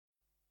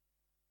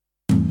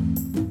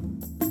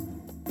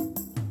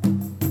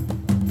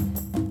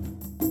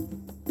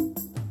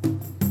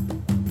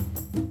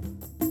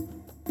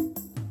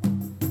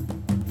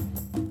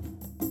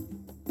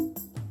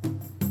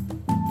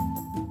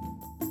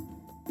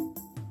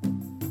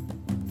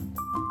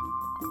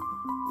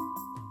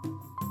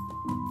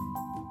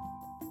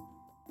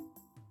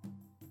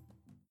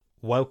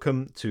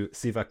Welcome to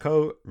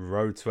Sivako,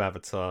 Road to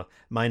Avatar.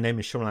 My name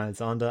is Sean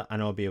Alexander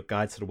and I'll be your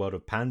guide to the world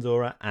of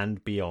Pandora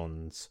and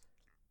beyond.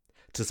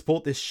 To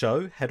support this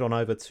show, head on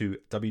over to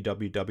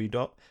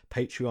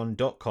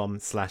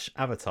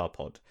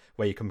www.patreon.com/avatarpod,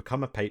 where you can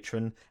become a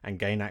patron and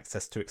gain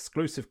access to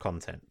exclusive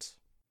content.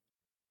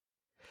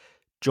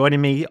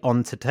 Joining me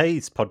on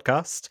today's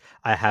podcast,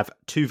 I have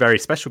two very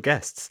special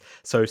guests.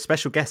 So,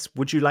 special guests,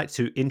 would you like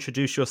to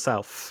introduce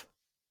yourself?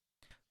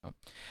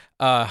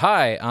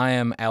 Hi, I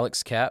am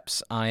Alex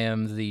Capps. I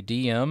am the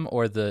DM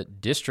or the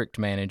district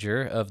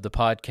manager of the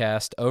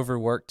podcast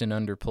Overworked and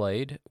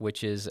Underplayed,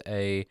 which is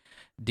a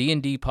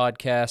D&D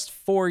podcast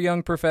for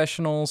young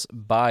professionals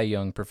by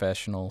young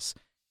professionals.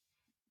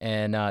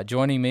 And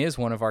joining me is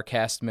one of our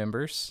cast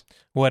members.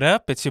 What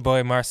up? It's your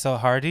boy Marcel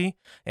Hardy,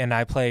 and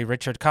I play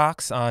Richard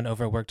Cox on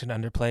Overworked and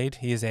Underplayed.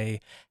 He is a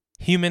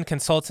human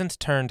consultant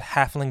turned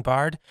halfling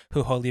bard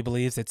who wholly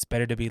believes it's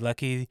better to be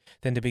lucky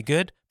than to be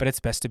good, but it's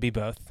best to be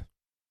both.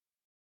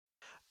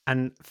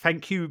 And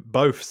thank you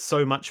both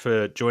so much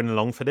for joining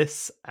along for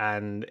this.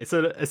 And it's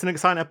an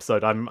exciting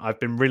episode. I've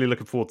been really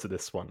looking forward to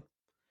this one.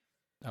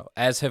 Oh,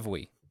 as have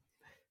we.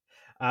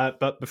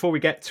 But before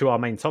we get to our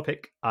main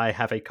topic, I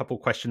have a couple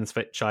questions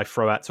which I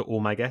throw out to all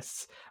my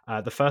guests.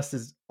 The first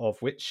of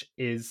which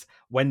is,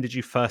 when did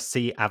you first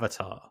see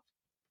Avatar?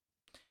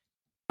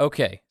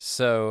 Okay,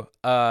 so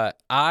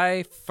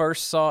I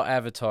first saw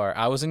Avatar.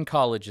 I was in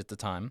college at the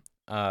time.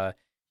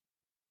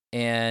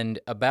 And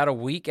about a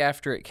week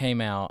after it came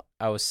out,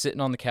 I was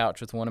sitting on the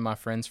couch with one of my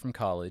friends from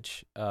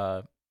college,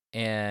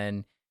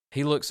 and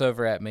he looks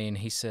over at me and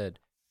he said,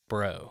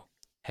 "Bro,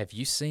 have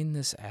you seen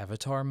this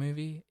Avatar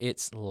movie?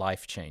 It's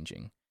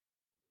life-changing."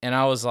 And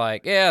I was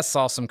like, "Yeah, I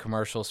saw some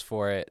commercials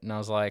for it." And I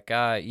was like,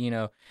 I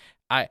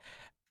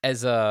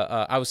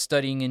was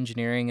studying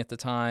engineering at the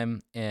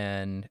time,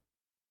 and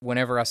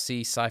whenever I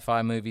see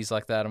sci-fi movies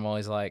like that, I'm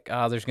always like,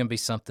 there's going to be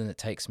something that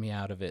takes me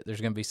out of it.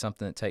 There's going to be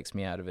something that takes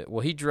me out of it.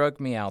 Well, he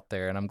drugged me out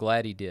there, and I'm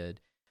glad he did,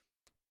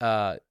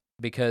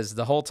 because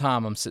the whole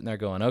time I'm sitting there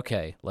going,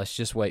 okay, let's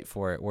just wait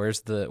for it.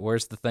 Where's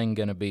the thing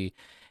going to be?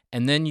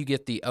 And then you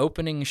get the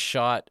opening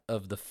shot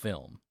of the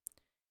film,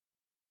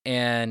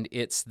 and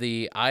it's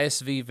the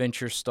ISV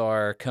Venture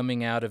Star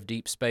coming out of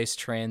deep space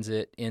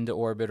transit into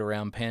orbit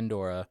around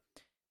Pandora.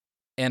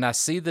 And I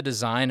see the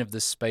design of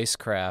this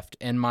spacecraft,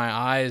 and my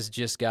eyes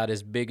just got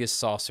as big as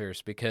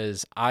saucers,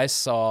 because I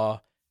saw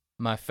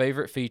my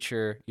favorite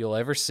feature you'll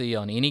ever see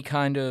on any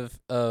kind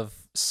of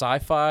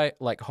sci-fi,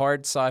 like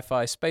hard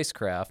sci-fi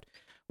spacecraft,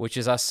 which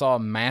is I saw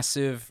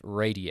massive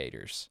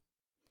radiators.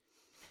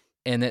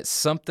 And it's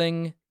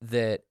something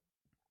that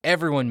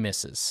everyone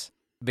misses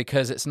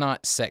because it's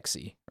not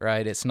sexy,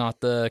 right? It's not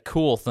the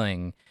cool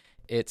thing.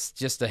 It's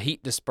just a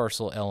heat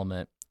dispersal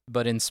element.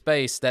 But in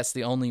space, that's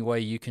the only way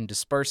you can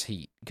disperse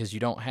heat, because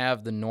you don't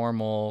have the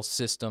normal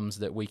systems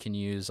that we can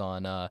use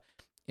on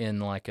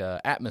in like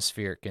a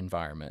atmospheric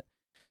environment.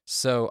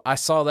 So I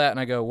saw that and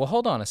I go, well,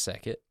 hold on a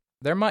second.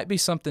 There might be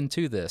something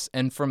to this.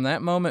 And from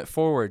that moment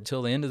forward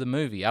till the end of the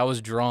movie, I was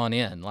drawn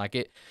in.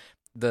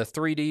 The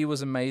 3D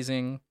was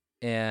amazing,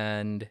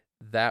 and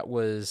that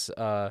was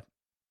a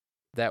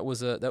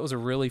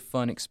really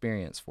fun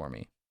experience for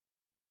me.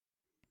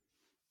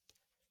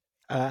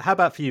 How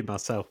about for you,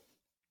 Marcel?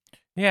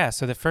 Yeah,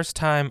 so the first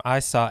time I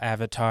saw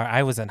Avatar,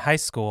 I was in high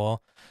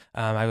school.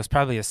 I was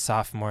probably a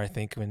sophomore, I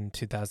think, in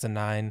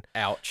 2009.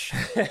 Ouch.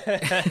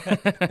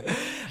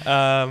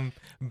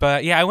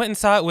 But yeah, I went and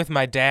saw it with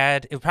my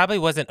dad. It probably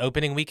wasn't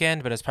opening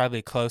weekend, but it was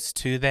probably close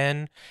to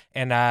then.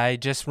 And I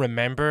just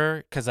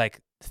remember, because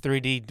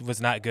 3D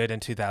was not good in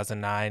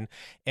 2009,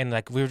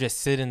 and we were just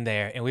sitting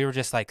there, and we were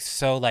just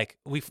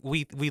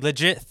we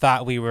legit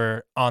thought we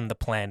were on the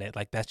planet.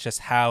 That's just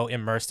how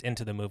immersed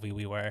into the movie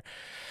we were.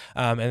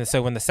 And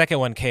so when the second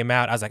one came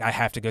out, I was like, I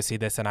have to go see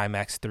this in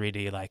IMAX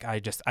 3D.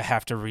 I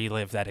have to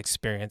relive that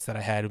experience that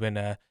I had when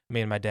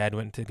me and my dad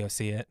went to go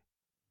see it.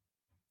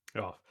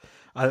 Oh,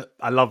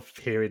 I love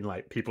hearing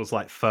people's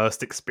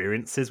first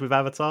experiences with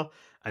Avatar,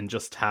 and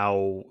just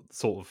how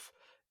sort of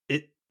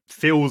it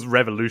feels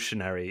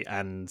revolutionary,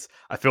 and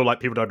I feel like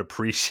people don't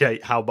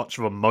appreciate how much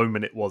of a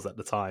moment it was at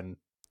the time.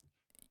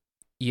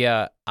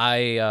 Yeah,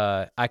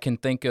 I can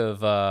think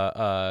of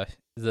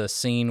the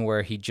scene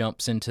where he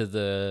jumps into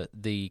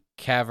the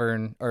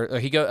cavern, or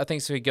he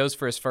goes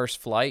for his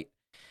first flight,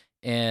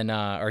 and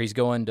or he's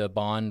going to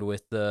bond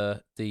with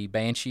the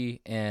Banshee,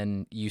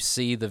 and you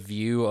see the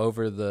view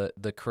over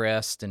the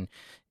crest, and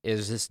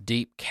is this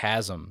deep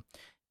chasm,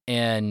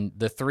 and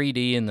the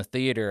 3D in the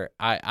theater.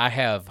 I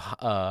have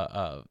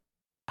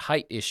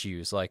height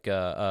issues,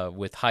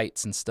 with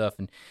heights and stuff,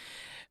 and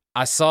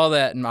I saw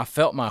that and I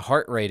felt my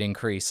heart rate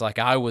increase.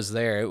 I was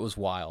there. It was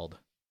wild.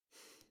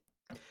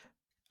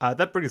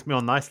 That brings me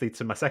on nicely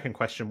to my second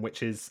question,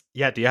 which is,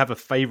 do you have a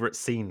favorite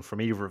scene from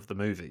either of the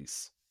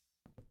movies?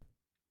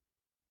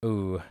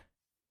 Ooh,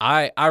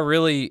 I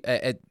really,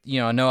 I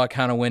know I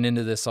kind of went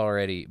into this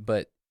already,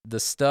 but the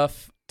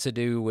stuff to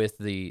do with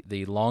the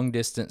long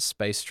distance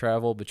space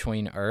travel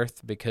between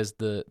Earth, because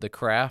the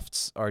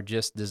crafts are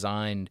just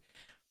designed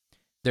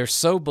they're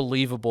so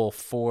believable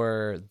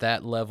for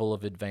that level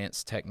of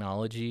advanced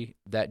technology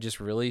that just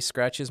really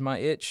scratches my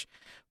itch.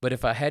 But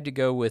if I had to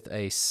go with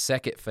a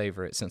second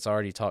favorite, since I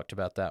already talked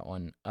about that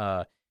one,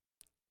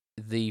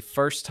 the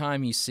first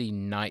time you see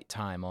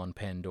nighttime on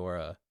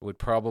Pandora would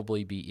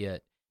probably be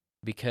it,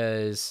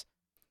 because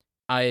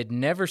I had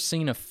never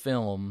seen a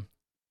film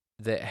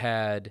that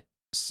had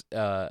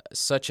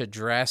such a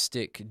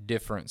drastic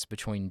difference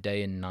between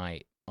day and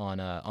night on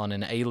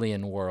an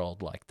alien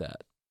world like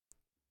that.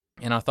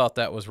 And I thought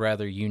that was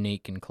rather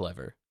unique and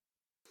clever.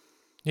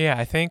 Yeah,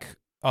 I think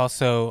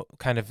also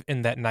kind of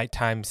in that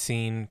nighttime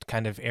scene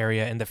kind of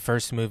area in the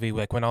first movie,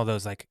 like when all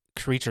those like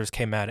creatures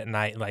came out at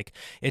night, like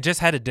it just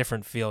had a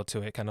different feel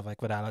to it, kind of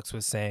like what Alex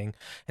was saying.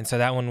 And so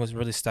that one was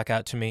really stuck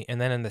out to me. And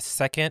then in the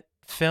second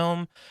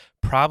film,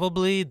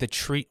 probably the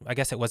tree, I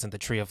guess it wasn't the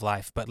tree of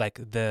life, but like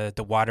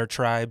the water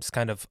tribes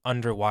kind of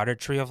underwater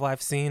tree of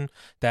life scene,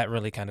 that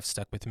really kind of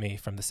stuck with me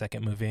from the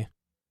second movie.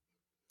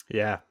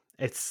 Yeah,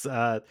 it's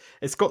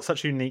got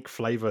such a unique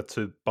flavor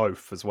to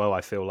both as well.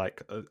 I feel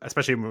like,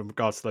 especially in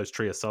regards to those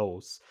Tree of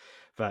Souls,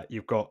 that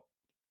you've got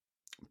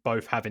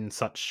both having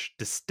such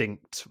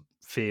distinct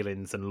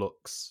feelings and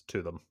looks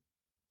to them.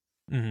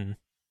 Mm-hmm.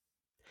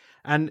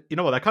 And you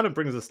know what? That kind of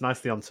brings us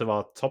nicely onto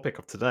our topic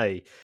of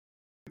today.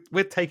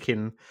 We're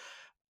taking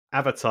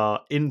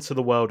Avatar into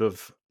the world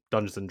of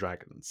Dungeons and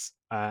Dragons,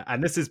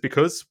 and this is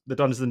because the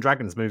Dungeons and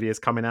Dragons movie is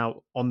coming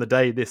out on the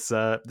day this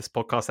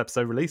podcast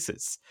episode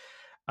releases.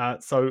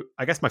 So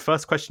I guess my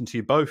first question to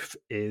you both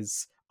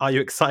is: are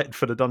you excited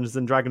for the Dungeons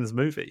and Dragons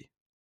movie?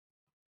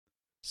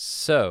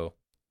 So,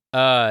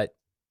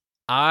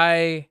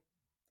 I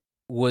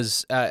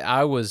was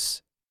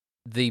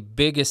the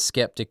biggest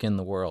skeptic in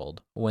the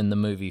world when the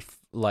movie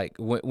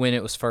when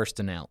it was first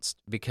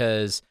announced,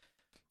 because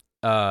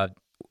I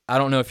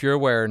don't know if you're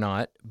aware or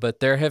not, but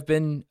there have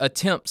been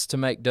attempts to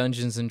make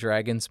Dungeons and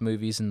Dragons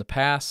movies in the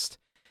past,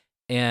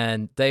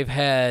 and they've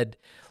had,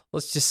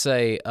 let's just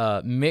say,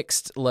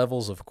 mixed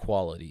levels of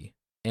quality.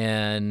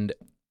 And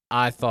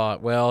I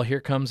thought, well, here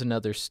comes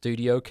another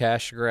studio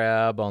cash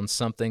grab on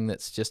something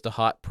that's just a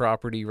hot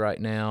property right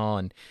now.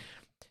 And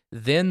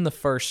then the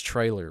first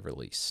trailer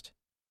released.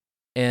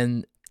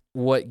 And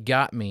what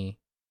got me,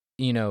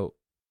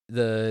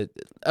 the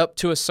up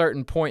to a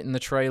certain point in the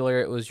trailer,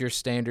 it was your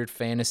standard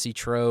fantasy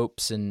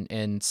tropes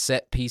and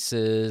set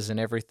pieces and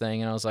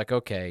everything. And I was like,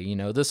 okay,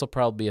 this will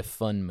probably be a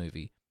fun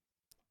movie.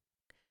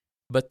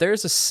 But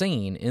there's a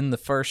scene in the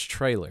first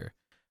trailer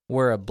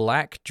where a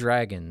black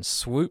dragon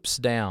swoops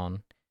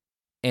down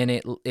and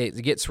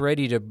it gets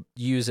ready to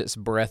use its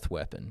breath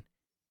weapon.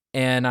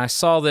 And I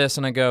saw this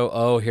and I go,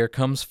 oh, here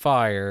comes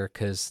fire,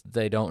 because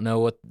they don't know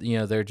what,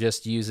 they're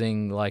just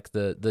using like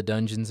the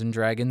Dungeons and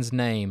Dragons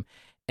name.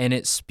 And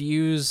it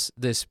spews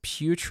this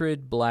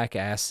putrid black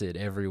acid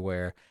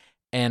everywhere.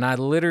 And I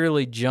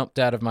literally jumped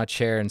out of my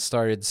chair and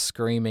started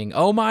screaming,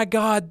 oh my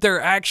God,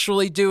 they're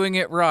actually doing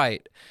it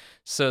right.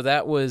 So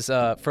that was,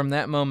 from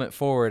that moment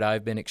forward,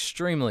 I've been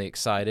extremely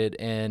excited.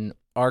 And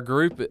our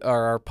group,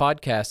 or our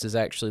podcast, is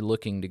actually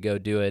looking to go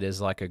do it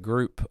as like a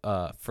group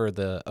for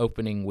the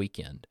opening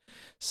weekend.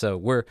 So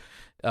we're,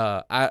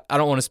 I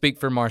don't want to speak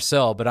for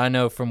Marcel, but I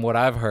know from what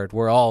I've heard,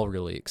 we're all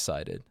really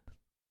excited.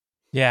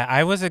 Yeah,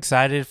 I was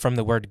excited from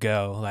the word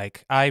go.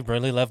 Like, I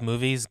really love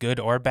movies, good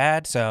or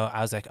bad. So I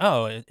was like,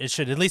 oh, it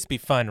should at least be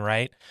fun,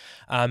 right?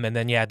 And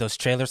then, yeah, those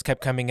trailers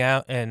kept coming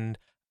out, and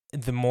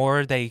the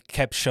more they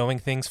kept showing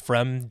things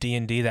from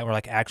D&D that were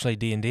like actually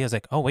D&D, I was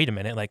like, oh, wait a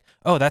minute. Like,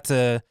 oh, that's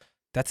a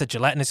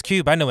gelatinous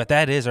cube. I know what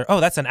that is. Or, oh,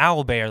 that's an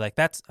owl bear. Like,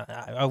 that's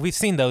we've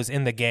seen those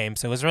in the game.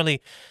 So it was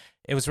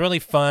really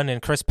fun.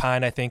 And Chris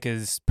Pine, I think,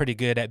 is pretty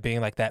good at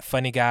being like that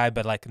funny guy,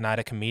 but like not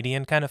a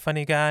comedian kind of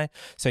funny guy.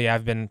 So yeah,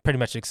 I've been pretty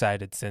much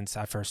excited since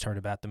I first heard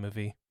about the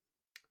movie.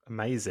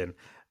 Amazing.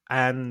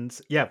 And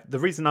yeah, the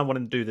reason I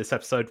wanted to do this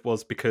episode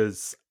was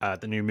because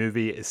the new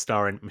movie is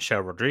starring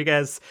Michelle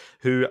Rodriguez,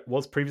 who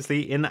was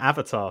previously in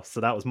Avatar. So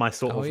that was my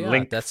sort of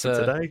link for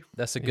today.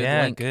 That's a good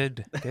link.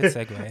 Good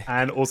segue.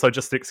 And also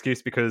just an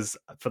excuse because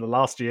for the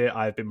last year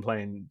I've been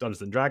playing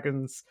Dungeons and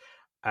Dragons,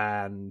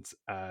 and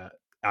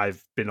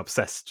I've been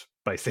obsessed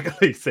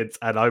basically since,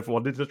 and I've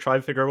wanted to try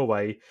and figure a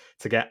way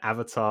to get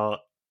Avatar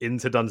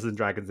into Dungeons and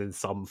Dragons in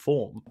some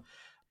form.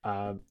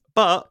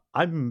 But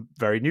I'm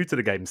very new to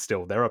the game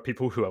still. There are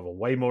people who have a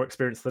way more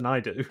experience than I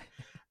do.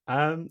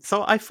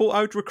 So I thought I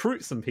would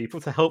recruit some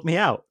people to help me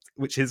out,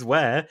 which is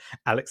where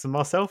Alex and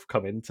myself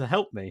come in to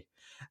help me.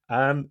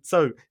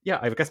 So yeah,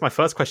 I guess my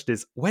first question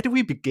is, where do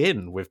we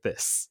begin with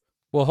this?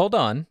 Well, hold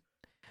on.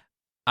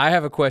 I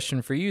have a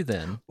question for you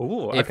then.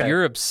 Ooh, okay. If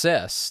you're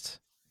obsessed,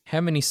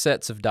 how many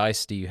sets of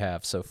dice do you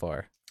have so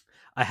far?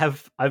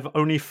 I've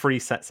only 3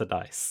 sets of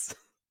dice.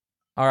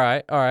 All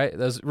right.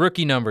 Those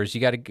rookie numbers,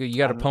 you got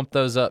to pump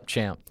those up,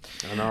 champ.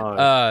 I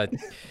know.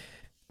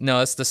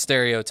 No, it's the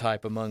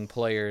stereotype among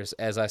players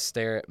as I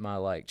stare at my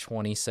like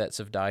 20 sets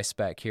of dice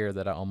back here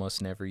that I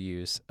almost never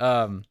use.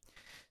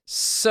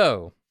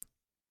 So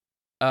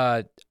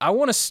I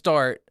want to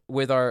start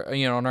with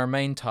on our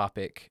main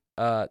topic.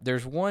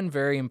 There's one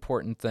very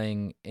important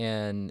thing,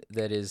 and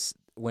that is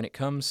when it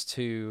comes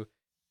to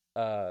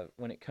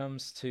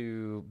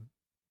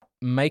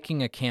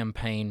making a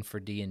campaign for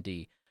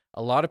D&D,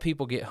 a lot of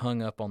people get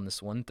hung up on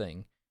this one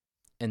thing,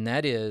 and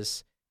that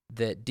is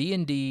that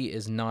D&D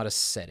is not a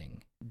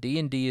setting.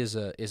 D&D is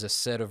a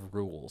set of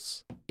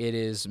rules. It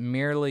is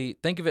merely,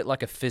 think of it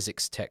like a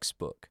physics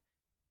textbook.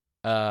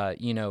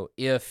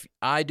 If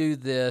I do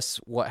this,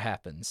 what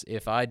happens?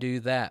 If I do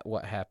that,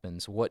 what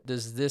happens? What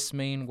does this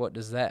mean? What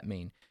does that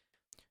mean?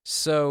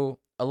 So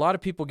a lot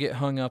of people get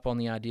hung up on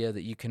the idea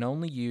that you can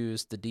only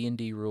use the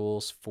D&D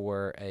rules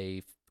for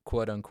a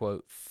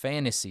quote-unquote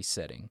fantasy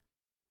setting,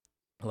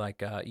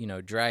 like,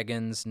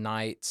 dragons,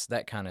 knights,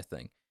 that kind of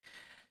thing.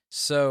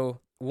 So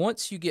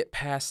once you get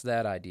past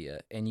that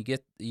idea and you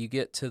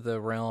get to the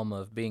realm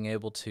of being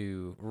able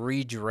to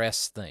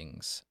redress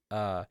things,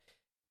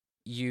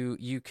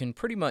 you can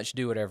pretty much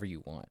do whatever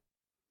you want.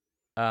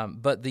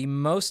 But the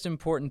most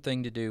important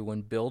thing to do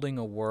when building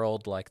a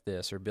world like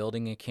this or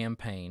building a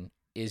campaign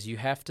is you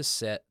have to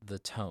set the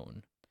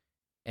tone.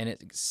 And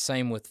it's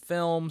same with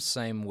film,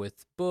 same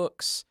with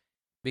books,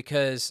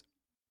 because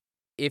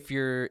if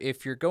you're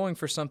going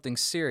for something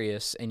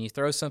serious and you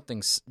throw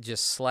something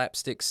just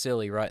slapstick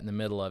silly right in the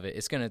middle of it,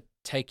 it's going to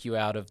take you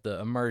out of the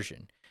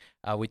immersion.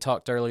 We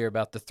talked earlier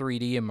about the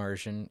 3D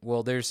immersion.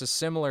 Well, there's a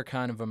similar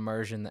kind of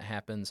immersion that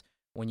happens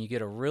when you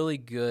get a really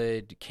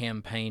good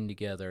campaign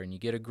together and you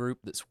get a group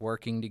that's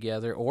working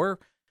together or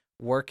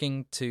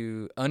working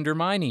to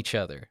undermine each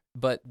other,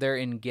 but they're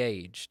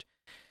engaged.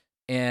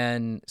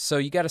 And so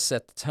you got to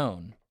set the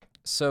tone.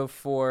 So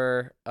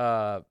for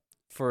a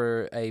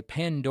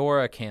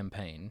Pandora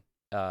campaign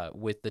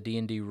with the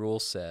D&D rule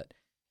set,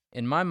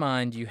 in my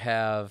mind, you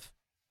have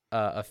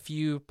a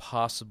few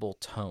possible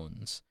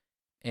tones.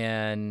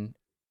 And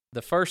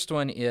the first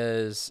one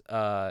is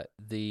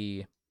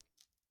the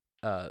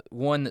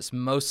one that's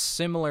most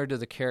similar to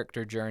the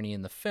character journey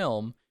in the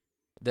film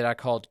that I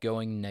called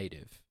Going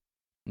Native.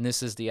 And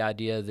this is the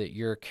idea that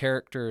your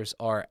characters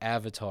are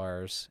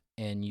avatars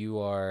and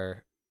you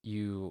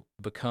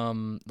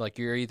become, like,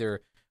 you're either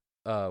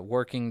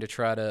working to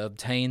try to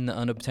obtain the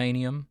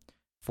unobtainium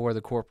for the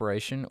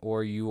corporation,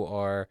 or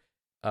you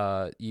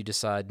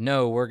decide,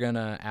 no, we're going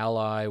to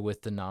ally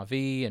with the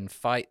Na'vi and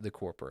fight the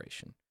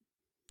corporation.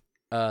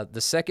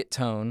 The second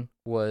tone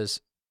was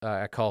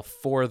I call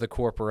For the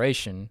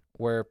Corporation,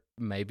 where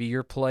maybe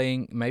your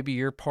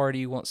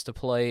party wants to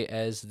play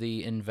as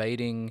the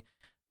invading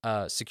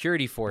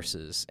security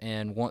forces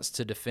and wants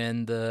to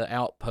defend the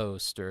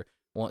outpost or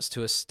wants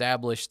to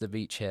establish the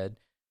beachhead.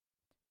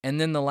 And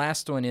then the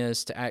last one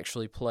is to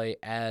actually play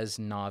as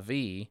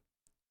Na'vi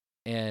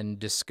and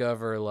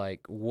discover,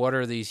 like, what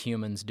are these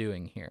humans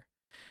doing here?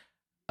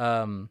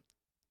 There's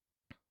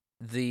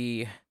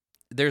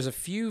a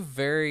few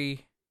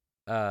very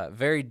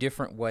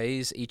different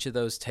ways each of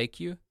those take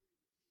you.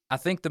 I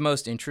think the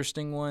most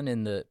interesting one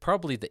and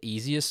probably the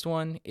easiest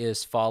one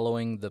is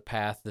following the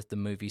path that the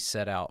movie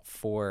set out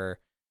for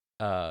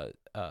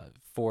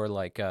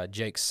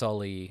Jake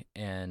Sully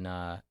and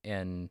I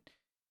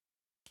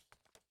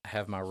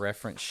have my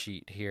reference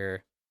sheet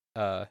here.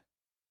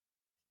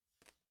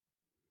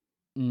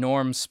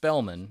 Norm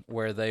Spellman,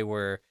 where they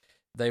were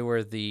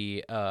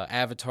the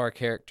Avatar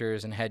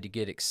characters and had to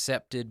get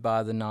accepted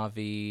by the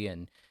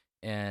Na'vi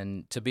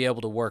and to be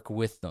able to work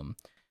with them.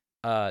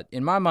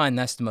 In my mind,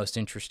 that's the most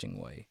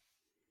interesting way.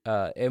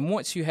 And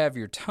once you have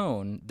your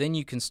tone, then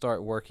you can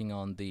start working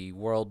on the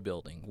world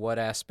building. What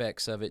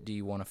aspects of it do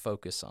you want to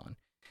focus on?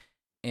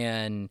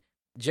 And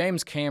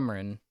James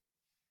Cameron,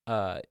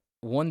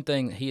 one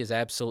thing that he is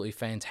absolutely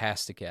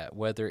fantastic at,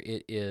 whether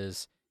it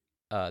is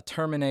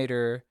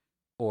Terminator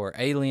or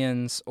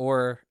Aliens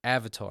or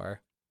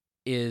Avatar,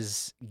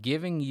 is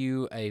giving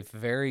you a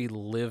very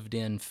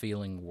lived-in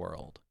feeling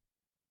world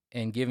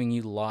and giving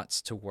you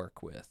lots to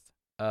work with.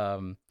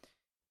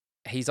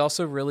 He's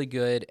also really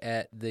good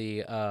at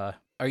the...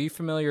 are you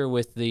familiar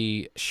with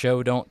the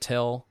show don't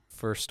tell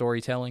for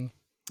storytelling?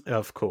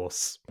 Of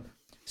course.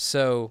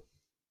 So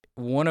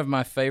one of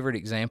my favorite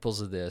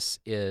examples of this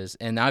is,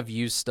 and I've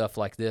used stuff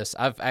like this,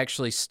 I've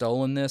actually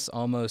stolen this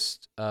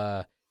almost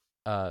shot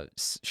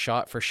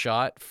for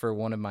shot for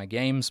one of my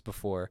games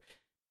before,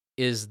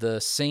 is the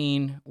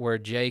scene where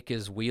Jake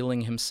is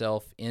wheeling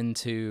himself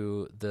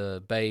into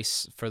the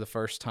base for the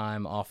first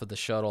time off of the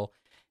shuttle,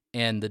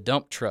 and the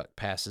dump truck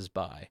passes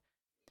by.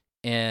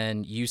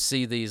 And you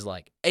see these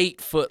like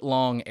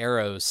 8-foot-long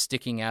arrows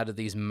sticking out of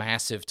these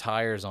massive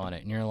tires on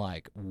it. And you're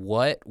like,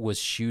 what was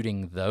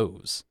shooting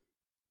those?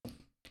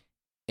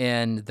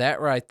 And that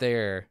right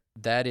there,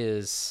 that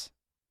is,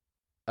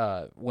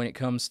 when it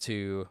comes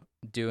to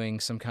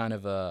doing some kind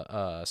of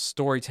a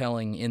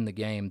storytelling in the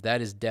game, that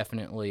is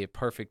definitely a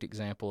perfect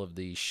example of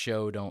the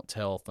show, don't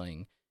tell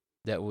thing.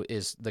 That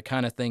is the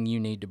kind of thing you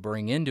need to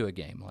bring into a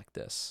game like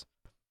this.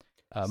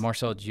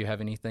 Marcel, do you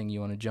have anything you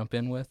want to jump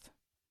in with?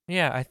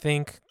 Yeah, I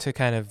think to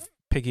kind of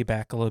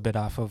piggyback a little bit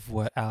off of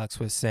what Alex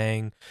was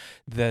saying,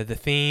 the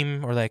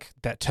theme or like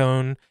that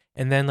tone,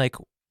 and then like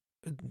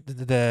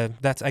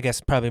that's, I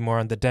guess, probably more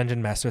on the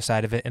dungeon master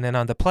side of it. And then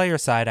on the player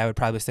side, I would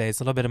probably say it's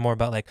a little bit more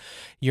about like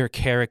your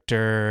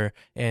character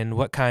and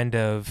what kind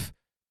of,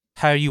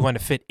 how you want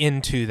to fit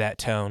into that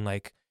tone.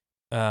 Like,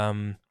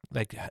 do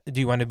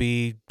you want to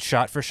be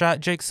shot for shot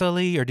Jake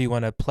Sully, or do you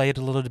want to play it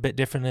a little bit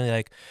differently?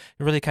 Like,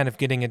 really kind of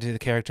getting into the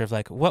character of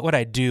like, what would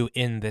I do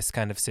in this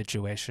kind of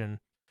situation?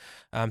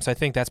 So I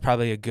think that's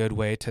probably a good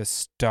way to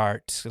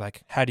start.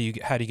 Like, how do you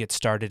get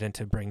started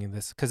into bringing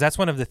this? Because that's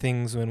one of the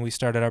things when we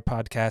started our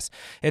podcast.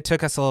 It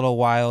took us a little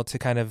while to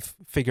kind of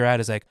figure out.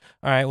 Is like,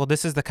 all right, well,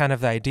 this is the kind of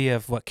the idea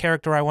of what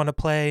character I want to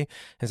play.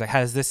 It's like,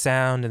 how does this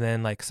sound? And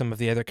then like some of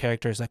the other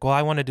characters, like, well,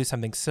 I want to do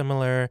something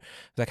similar.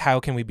 Like,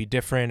 how can we be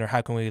different, or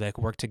how can we like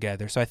work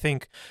together? So I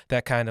think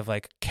that kind of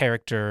like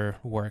character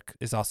work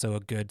is also a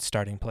good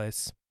starting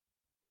place.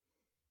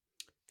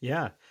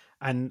 Yeah.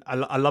 And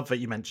I love that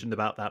you mentioned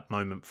about that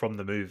moment from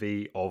the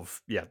movie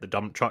of, the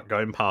dump truck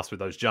going past with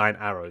those giant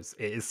arrows.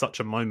 It is such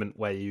a moment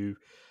where you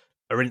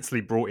are instantly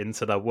brought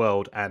into their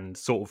world and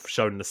sort of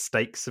shown the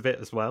stakes of it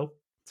as well.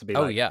 To be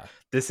Oh like, yeah.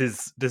 this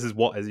is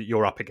what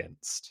you're up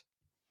against.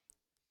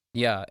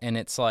 Yeah, and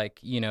it's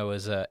like,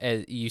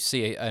 as you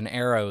see an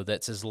arrow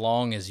that's as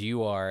long as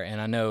you are,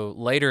 and I know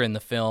later in the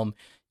film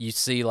you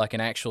see like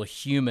an actual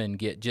human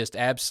get just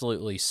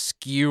absolutely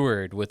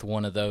skewered with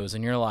one of those,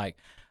 and you're like,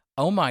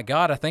 "Oh my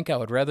God, I think I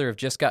would rather have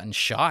just gotten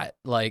shot."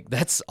 Like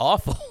that's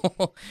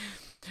awful.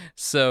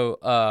 So,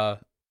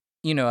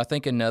 I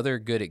think another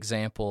good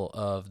example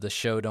of the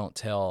show don't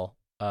tell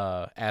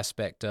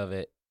aspect of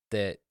it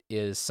that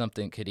is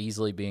something that could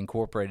easily be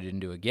incorporated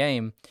into a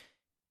game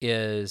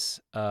is,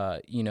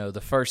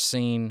 the first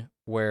scene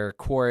where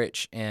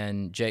Quaritch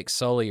and Jake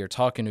Sully are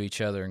talking to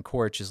each other and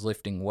Quaritch is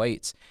lifting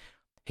weights.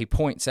 He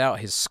points out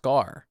his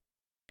scar.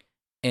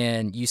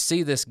 And you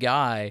see this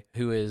guy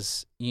who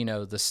is,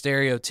 the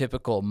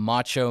stereotypical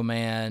macho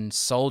man,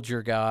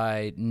 soldier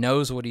guy,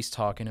 knows what he's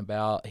talking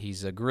about.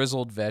 He's a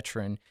grizzled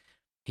veteran.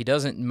 He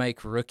doesn't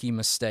make rookie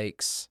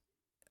mistakes.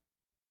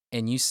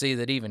 And you see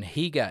that even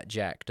he got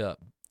jacked up.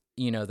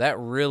 That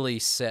really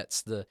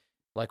sets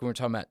like when we're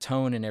talking about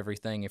tone and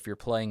everything, if you're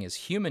playing as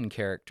human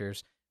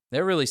characters,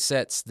 that really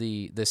sets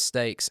the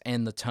stakes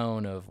and the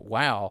tone of,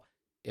 wow,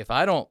 if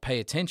I don't pay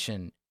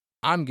attention,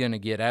 I'm going to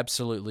get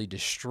absolutely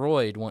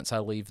destroyed once I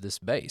leave this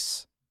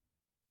base.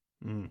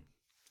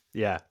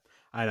 Yeah.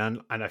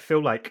 And I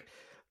feel like,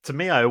 to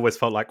me, I always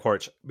felt like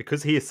Quaritch,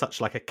 because he is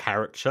such like a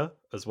character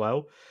as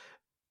well,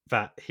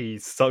 that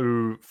he's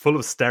so full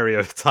of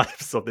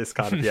stereotypes of this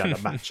kind of the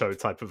macho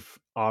type of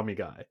army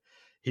guy.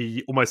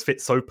 He almost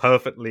fits so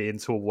perfectly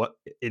into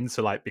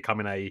like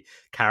becoming a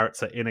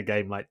character in a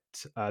game like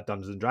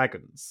Dungeons and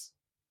Dragons.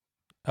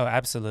 Oh,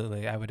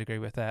 absolutely. I would agree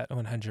with that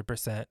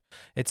 100%.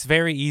 It's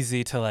very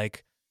easy to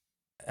like,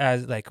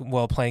 as like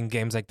while playing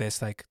games like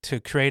this, like to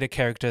create a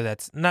character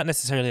that's not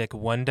necessarily like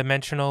one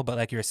dimensional, but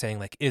like you were saying,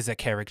 like is a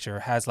character,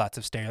 has lots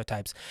of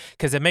stereotypes,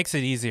 because it makes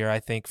it easier, I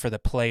think, for the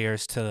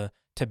players to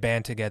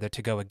band together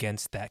to go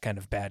against that kind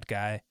of bad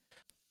guy.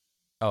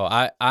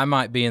 Oh, I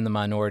might be in the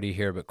minority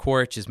here, but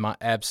Quaritch is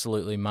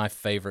absolutely my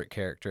favorite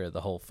character of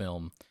the whole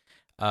film.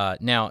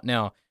 Now,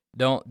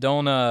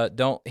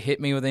 don't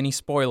hit me with any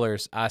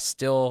spoilers.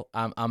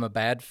 I'm a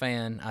bad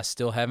fan. I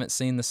still haven't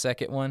seen the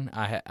second one.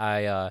 I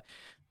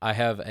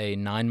have a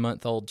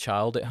 9-month-old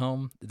child at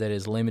home that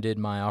has limited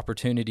my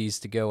opportunities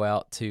to go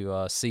out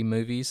to see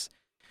movies.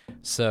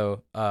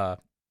 So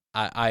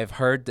I've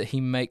heard that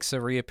he makes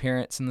a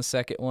reappearance in the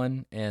second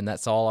one, and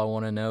that's all I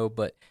want to know.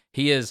 But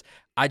he is.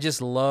 I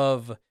just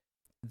love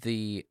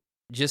the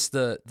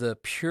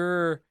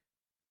pure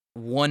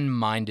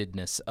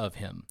one-mindedness of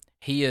him.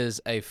 He is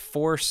a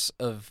force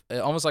of,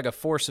 almost like a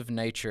force of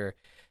nature,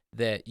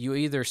 that you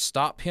either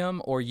stop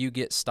him or you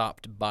get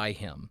stopped by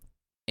him.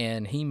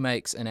 And he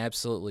makes an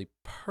absolutely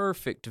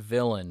perfect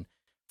villain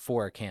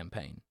for a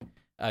campaign,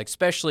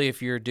 especially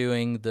if you're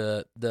doing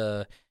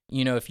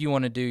if you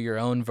want to do your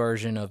own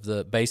version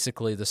of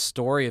basically the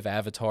story of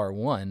Avatar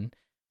 1.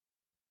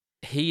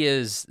 He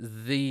is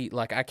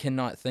I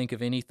cannot think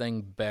of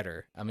anything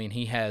better. I mean,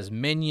 he has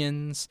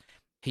minions.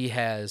 He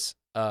has,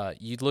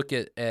 you look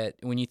at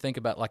when you think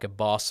about like a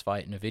boss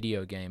fight in a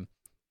video game,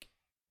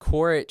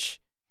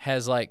 Quaritch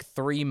has like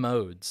 3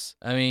 modes.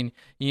 I mean,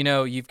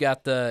 you've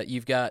got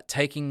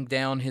taking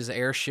down his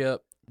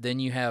airship, then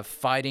you have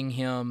fighting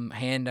him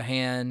hand to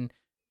hand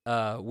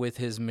with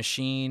his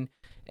machine,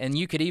 and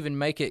you could even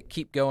make it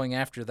keep going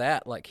after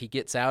that. Like he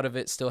gets out of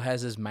it, still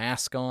has his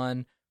mask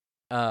on.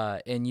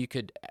 And you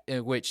could,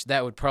 which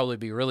that would probably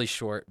be really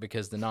short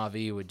because the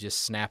Na'vi would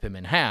just snap him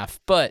in half.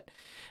 But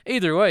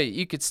either way,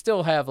 you could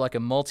still have like a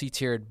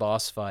multi-tiered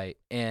boss fight,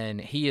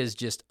 and he is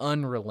just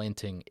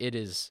unrelenting.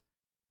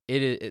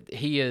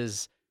 He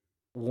is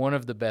one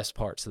of the best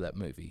parts of that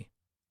movie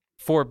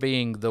for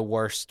being the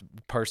worst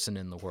person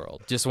in the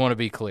world. Just want to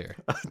be clear.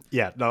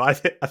 Yeah, no, I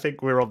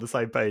think we're on the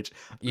same page.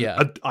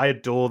 Yeah. I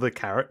adore the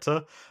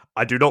character.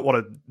 I do not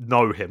want to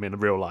know him in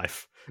real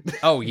life.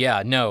 Oh,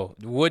 yeah, no.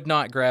 Would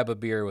not grab a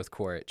beer with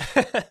Quaritch.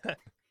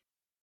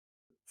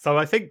 So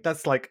I think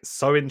that's like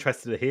so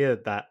interesting to hear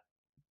that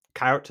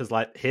characters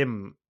like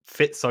him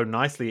fit so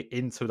nicely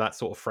into that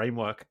sort of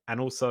framework. And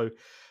also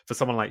for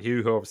someone like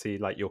you, who obviously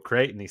like you're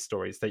creating these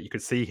stories, that you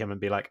could see him and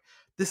be like,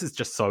 this is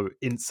just so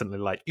instantly,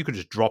 like you could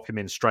just drop him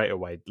in straight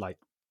away. Like,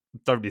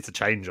 don't need to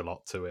change a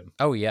lot to him.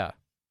 Oh yeah.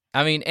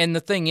 I mean, and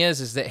the thing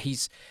is that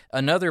he's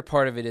another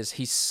part of it is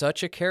he's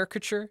such a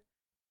caricature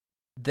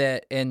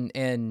that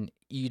and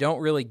you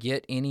don't really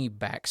get any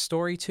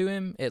backstory to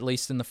him, at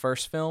least in the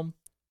first film,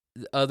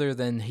 other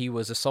than he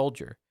was a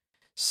soldier.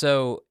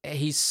 So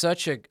he's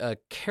such a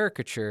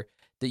caricature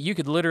that you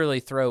could literally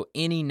throw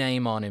any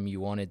name on him you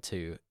wanted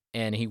to,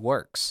 and he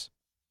works.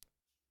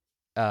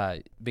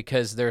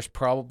 Because there's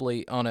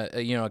probably on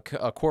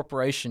a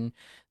corporation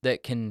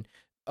that can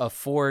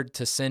afford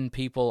to send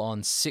people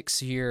on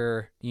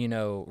 6-year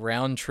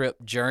round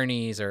trip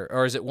journeys,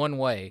 or is it one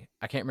way?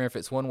 I can't remember if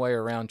it's one way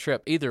or round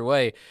trip. Either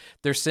way,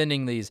 they're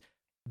sending these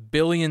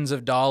billions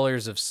of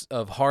dollars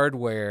of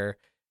hardware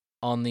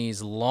on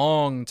these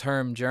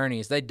long-term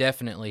journeys. They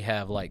definitely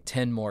have like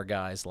 10 more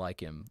guys like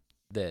him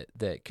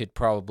that could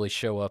probably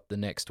show up the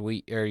next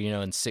week, or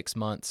in 6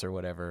 months or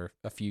whatever,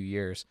 a few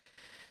years.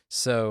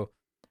 So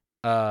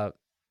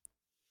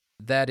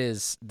that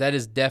is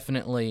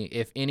definitely,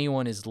 if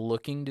anyone is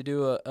looking to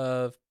do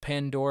a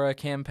Pandora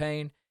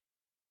campaign,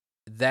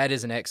 that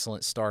is an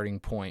excellent starting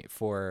point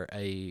for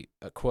a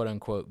quote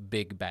unquote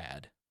big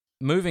bad.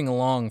 Moving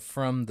along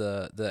from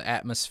the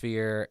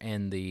atmosphere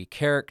and the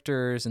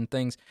characters and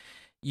things,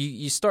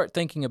 you start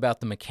thinking about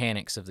the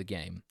mechanics of the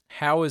game.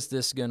 How is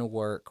this going to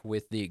work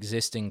with the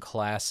existing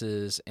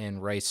classes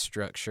and race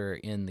structure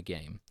in the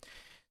game?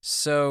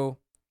 So,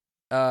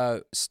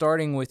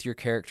 starting with your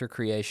character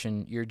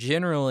creation,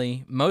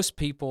 most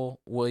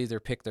people will either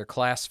pick their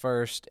class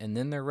first and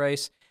then their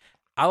race.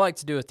 I like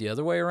to do it the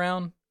other way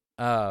around,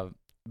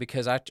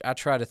 because I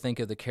try to think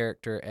of the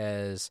character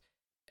as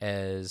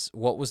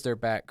what was their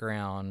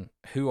background,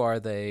 who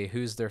are they,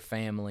 who's their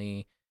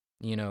family,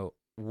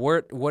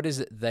 what is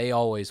it they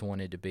always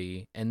wanted to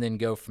be, and then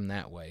go from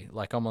that way,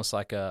 like almost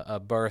like a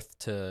birth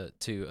to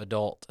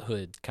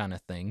adulthood kind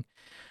of thing.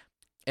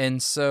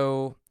 And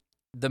so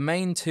the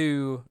main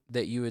two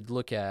that you would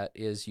look at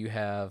is you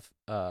have,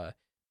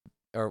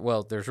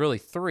 there's really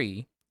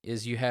three,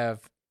 is you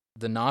have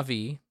the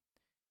Na'vi,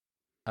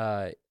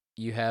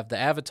 you have the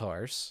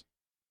avatars,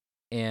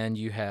 and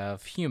you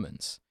have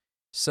humans.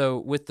 So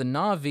with the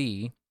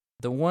Na'vi,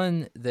 the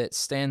one that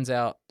stands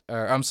out,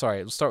 or I'm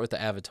sorry, let's start with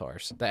the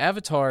avatars. The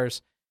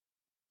avatars,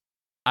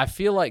 I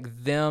feel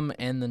like them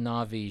and the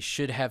Na'vi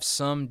should have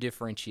some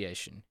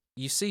differentiation.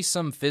 You see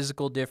some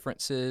physical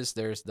differences,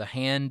 there's the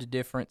hand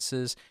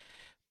differences,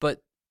 but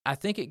I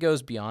think it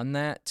goes beyond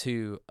that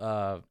to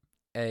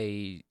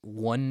a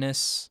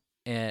oneness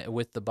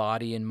with the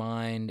body and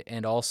mind,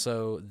 and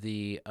also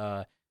the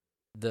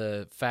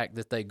fact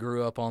that they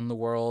grew up on the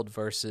world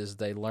versus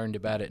they learned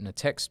about it in a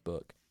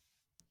textbook.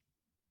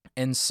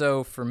 And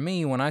so for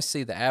me, when I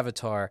see the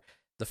avatar,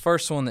 the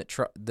first one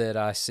that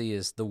I see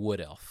is the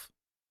wood elf.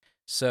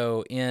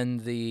 So in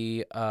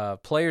the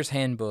player's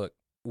handbook,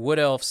 wood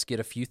elves get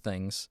a few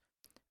things.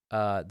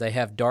 They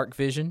have dark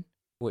vision,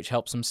 which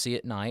helps them see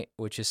at night,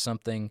 which is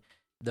something.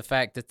 The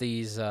fact that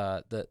these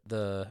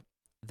the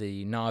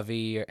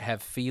Na'vi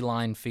have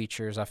feline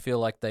features, I feel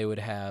like they would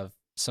have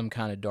some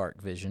kind of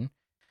dark vision.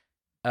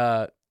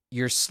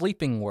 Your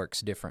sleeping works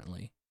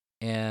differently,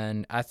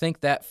 and I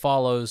think that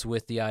follows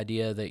with the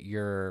idea that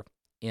you're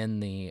in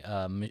the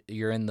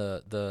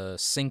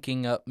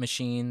syncing up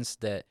machines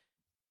that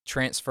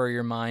transfer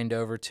your mind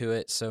over to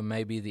it. So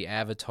maybe the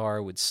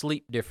avatar would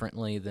sleep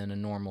differently than a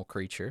normal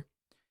creature.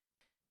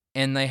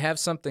 And they have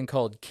something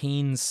called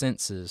keen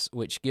senses,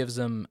 which gives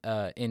them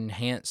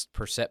enhanced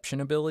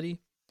perception ability.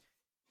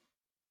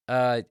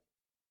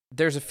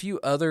 There's a few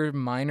other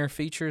minor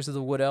features of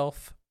the wood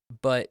elf,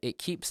 but it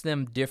keeps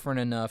them different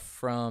enough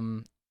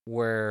from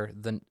where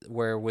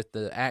with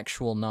the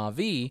actual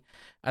Na'vi,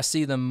 I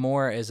see them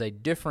more as a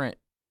different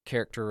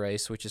character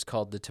race, which is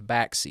called the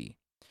Tabaxi.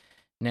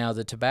 Now,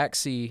 the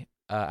Tabaxi,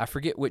 I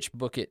forget which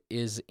book it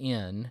is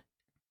in,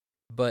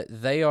 but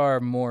they are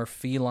more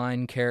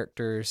feline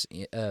characters.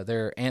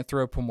 They're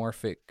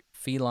anthropomorphic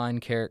feline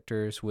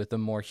characters with a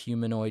more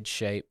humanoid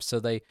shape. So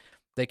they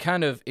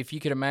kind of, if you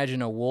could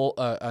imagine an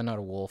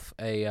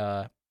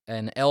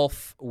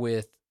elf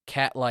with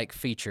cat-like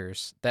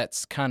features,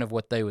 that's kind of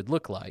what they would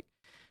look like.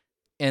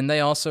 And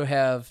they also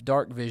have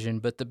dark vision,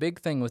 but the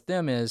big thing with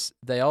them is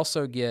they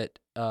also get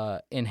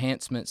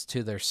enhancements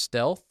to their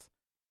stealth,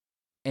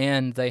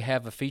 and they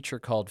have a feature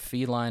called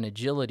feline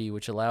agility,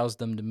 which allows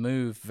them to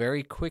move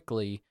very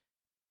quickly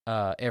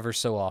ever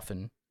so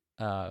often.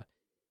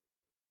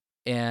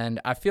 And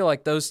I feel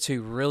like those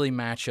two really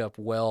match up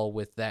well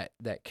with that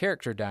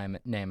character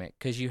dynamic,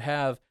 because you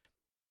have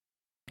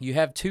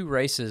two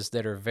races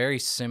that are very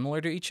similar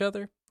to each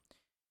other,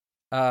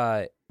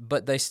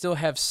 but they still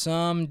have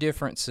some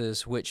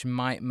differences, which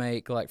might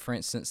make, like, for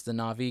instance, the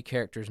Na'vi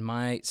characters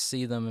might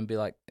see them and be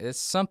like, "It's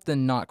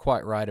something not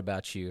quite right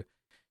about you.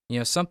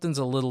 Something's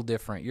a little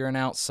different. You're an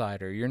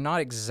outsider. You're not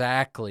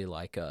exactly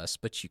like us,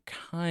 but you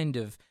kind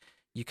of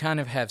you kind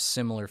of have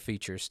similar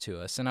features to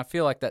us. And I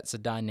feel like that's a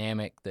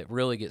dynamic that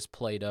really gets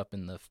played up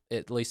in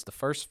at least the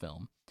first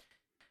film.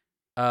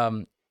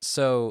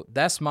 So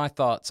that's my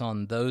thoughts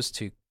on those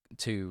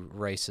two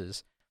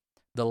races.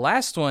 The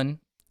last one,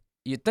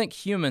 you'd think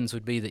humans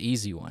would be the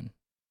easy one.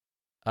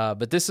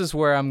 But this is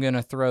where I'm going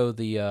to throw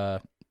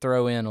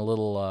in a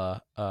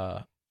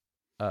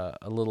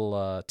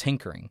little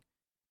tinkering.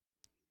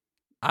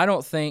 I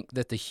don't think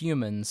that the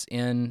humans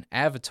in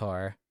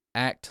Avatar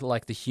act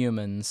like the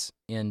humans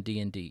in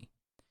D&D.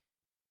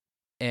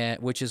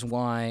 And which is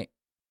why,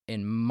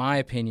 in my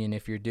opinion,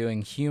 if you're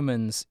doing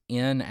humans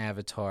in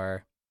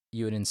Avatar,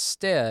 you would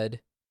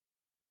instead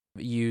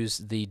use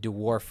the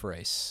dwarf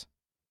race,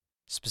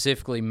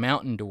 specifically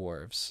mountain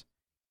dwarves,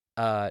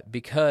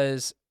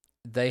 because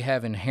they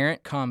have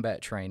inherent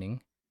combat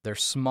training. They're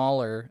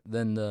smaller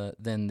than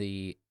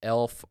the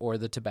elf or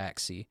the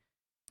tabaxi,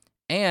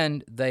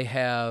 and they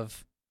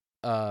have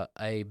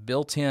a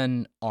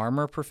built-in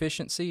armor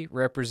proficiency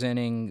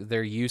representing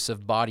their use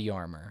of body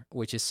armor,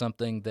 which is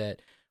something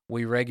that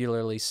we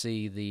regularly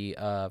see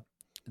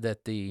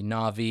that the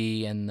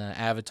Na'vi and the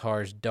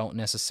avatars don't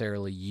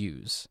necessarily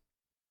use.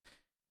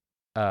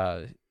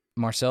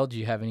 Marcel, do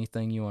you have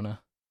anything you want to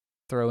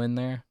throw in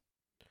there?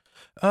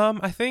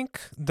 I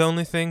think the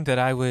only thing that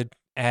I would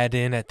add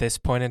in at this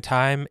point in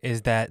time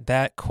is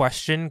that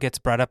question gets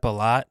brought up a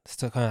lot.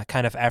 So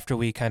kind of after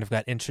we kind of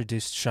got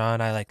introduced Sean,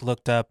 I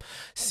looked up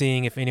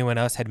seeing if anyone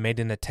else had made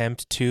an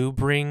attempt to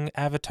bring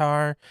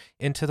Avatar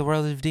into the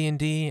world of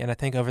D&D, and I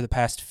think over the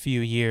past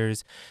few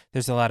years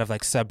there's a lot of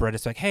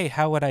subreddits like, hey,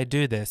 how would I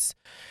do this?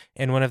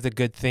 And one of the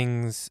good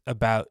things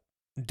about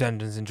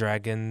Dungeons and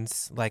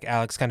Dragons, like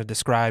Alex kind of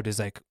described,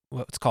 is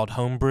what's called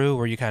homebrew,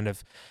 where you kind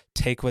of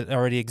take what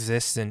already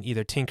exists and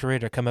either tinker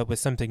it or come up with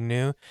something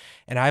new.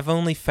 And I've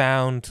only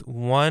found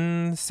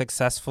one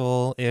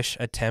successful-ish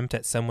attempt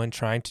at someone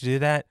trying to do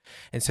that.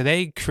 And so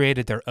they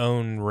created their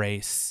own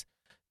race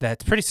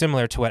that's pretty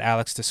similar to what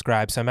Alex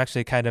described. So I'm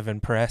actually kind of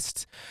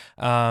impressed.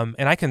 And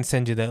I can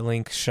send you the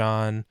link,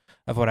 Sean,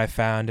 of what I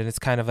found. And it's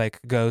kind of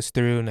goes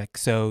through, and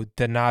so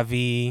the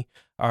Na'vi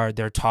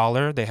they're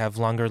taller, they have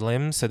longer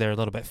limbs, so they're a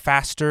little bit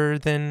faster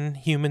than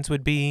humans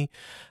would be.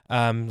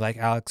 Like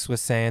Alex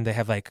was saying, they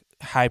have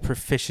high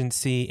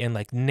proficiency in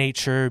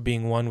nature,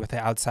 being one with the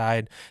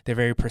outside. They're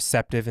very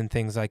perceptive and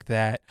things like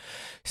that.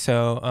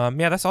 So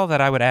that's all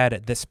that I would add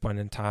at this point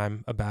in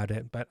time about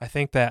it. But I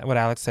think that what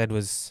Alex said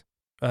was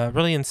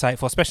really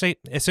insightful, especially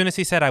as soon as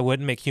he said I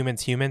wouldn't make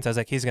humans humans. I was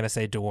like, he's going to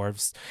say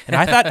dwarves. And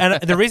I thought,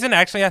 and the reason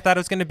actually I thought it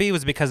was going to be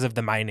was because of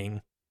the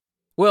mining.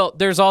 Well,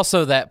 there's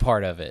also that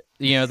part of it.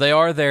 They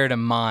are there to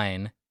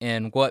mine,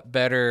 and what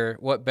better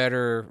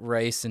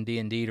race in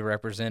D&D to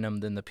represent them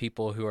than the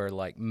people who are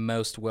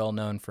most well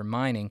known for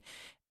mining?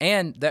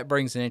 And that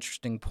brings an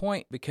interesting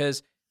point,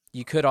 because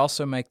you could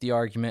also make the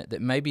argument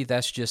that maybe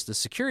that's just the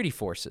security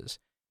forces.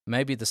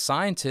 Maybe the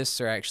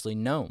scientists are actually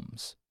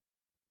gnomes.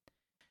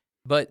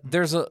 But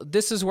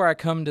this is where I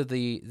come to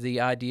the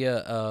idea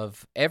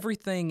of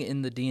everything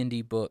in the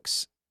D&D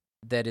books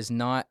that is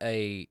not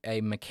a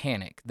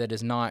mechanic, that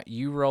is not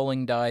you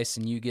rolling dice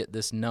and you get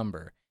this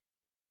number.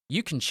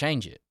 You can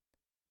change it.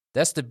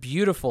 That's the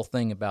beautiful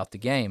thing about the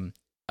game.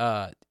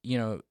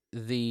 You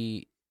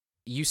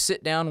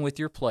sit down with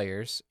your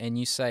players and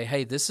you say,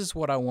 hey, this is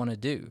what I want to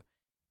do.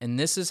 And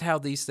this is how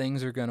these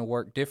things are going to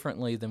work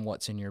differently than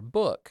what's in your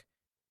book.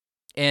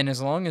 And as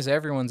long as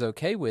everyone's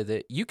okay with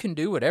it, you can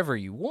do whatever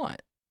you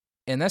want.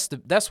 And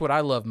that's what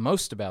I love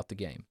most about the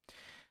game.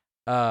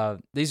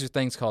 These are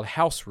things called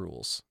house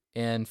rules.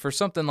 And for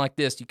something like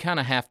this, you kind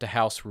of have to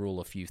house rule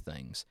a few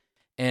things.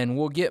 And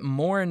we'll get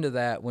more into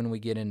that when we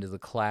get into the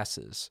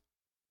classes.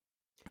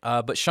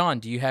 But Sean,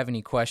 do you have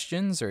any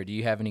questions or do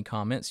you have any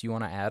comments you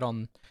want to add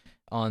on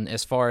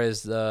as far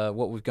as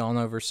what we've gone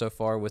over so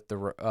far with the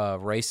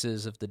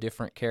races of the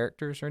different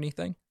characters or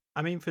anything?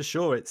 I mean, for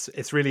sure,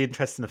 it's really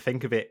interesting to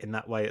think of it in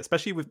that way,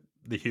 especially with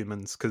the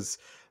humans, because,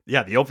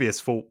 the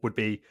obvious thought would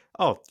be,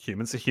 oh,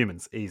 humans are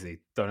humans, easy,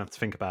 don't have to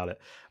think about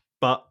it.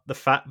 But the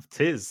fact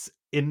is,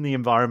 in the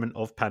environment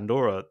of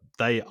Pandora,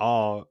 they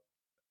are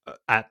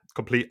at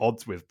complete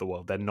odds with the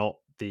world. They're not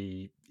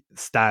the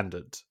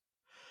standard.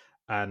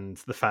 And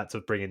the fact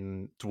of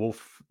bringing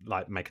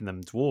making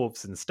them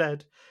dwarves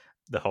instead,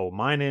 the whole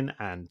mining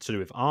and to do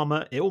with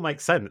armor, it all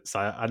makes sense.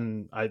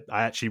 I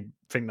actually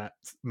think that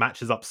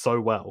matches up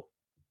so well.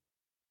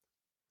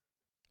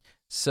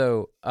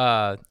 So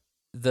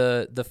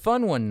the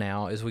fun one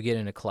now is we get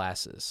into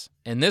classes,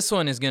 and this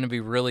one is going to be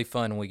really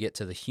fun when we get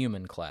to the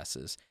human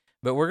classes.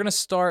 But we're going to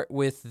start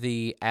with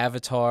the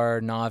Avatar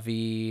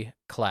Na'vi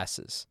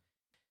classes.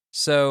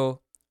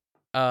 So,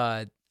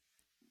 in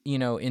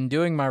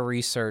doing my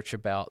research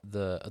about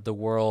the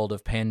world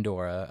of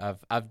Pandora,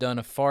 I've done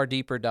a far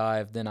deeper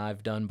dive than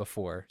I've done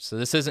before. So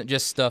this isn't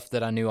just stuff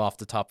that I knew off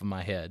the top of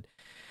my head.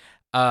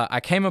 I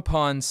came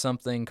upon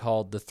something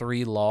called the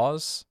 3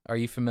 laws. Are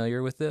you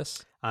familiar with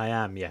this? I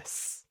am,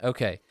 yes.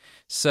 Okay.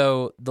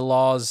 So the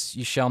laws: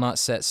 you shall not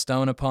set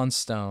stone upon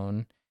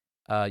stone.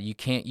 You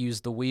can't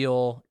use the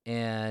wheel,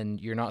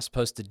 and you're not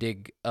supposed to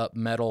dig up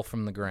metal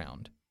from the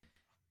ground.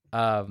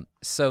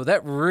 So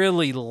that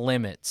really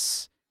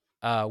limits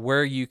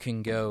where you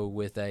can go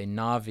with a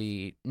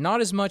Na'vi.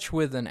 Not as much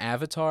with an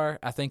Avatar.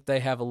 I think they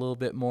have a little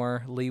bit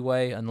more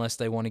leeway unless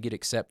they want to get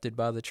accepted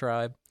by the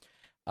tribe.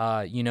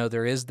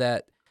 There is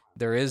that.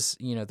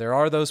 There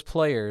are those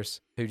players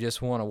who just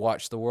want to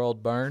watch the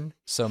world burn.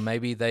 So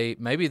maybe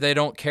they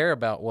don't care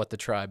about what the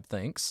tribe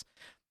thinks.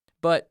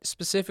 But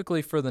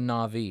specifically for the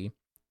Na'vi,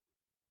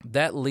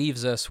 that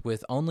leaves us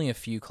with only a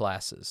few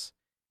classes.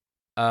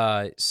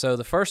 So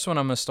the first one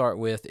I'm going to start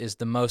with is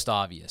the most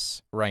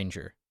obvious,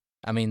 Ranger.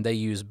 I mean, they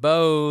use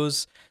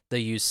bows, they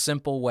use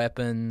simple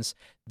weapons,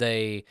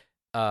 they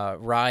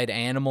ride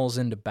animals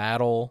into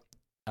battle.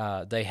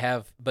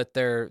 But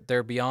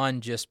they're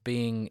beyond just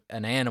being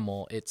an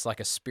animal. It's like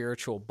a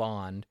spiritual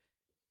bond.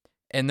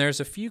 And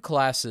there's a few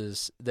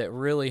classes that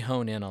really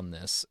hone in on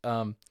this.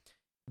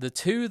 The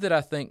two that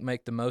I think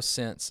make the most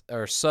sense,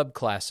 or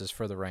subclasses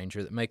for the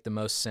Ranger that make the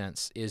most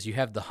sense, is you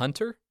have the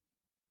Hunter.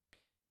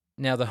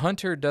 Now, the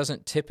Hunter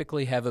doesn't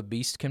typically have a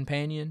beast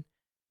companion,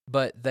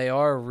 but they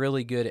are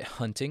really good at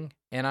hunting.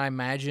 And I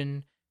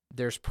imagine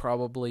there's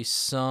probably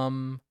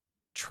some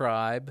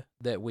tribe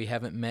that we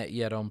haven't met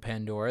yet on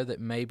Pandora that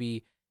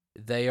maybe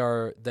they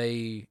don't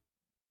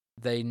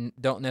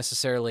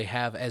necessarily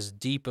have as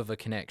deep of a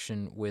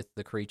connection with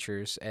the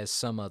creatures as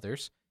some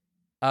others.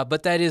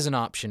 But that is an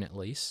option at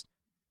least.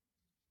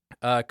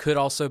 Could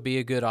also be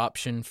a good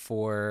option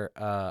for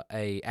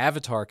a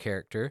Avatar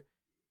character,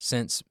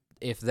 since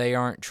if they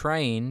aren't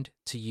trained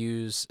to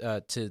use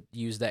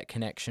that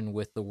connection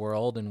with the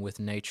world and with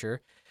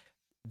nature,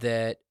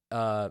 that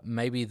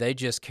maybe they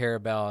just care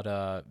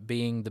about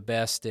being the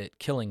best at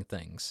killing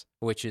things,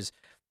 which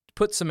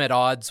puts them at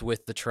odds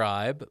with the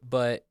tribe,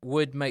 but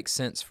would make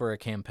sense for a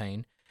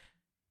campaign.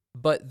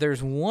 But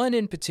there's one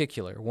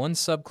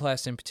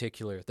subclass in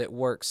particular, that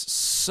works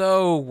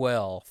so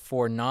well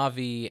for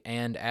Na'vi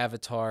and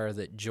Avatar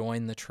that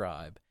join the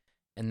tribe,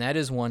 and that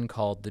is one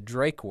called the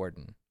Drake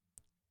Warden.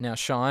 Now,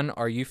 Sean,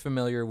 are you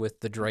familiar with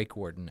the Drake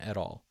Warden at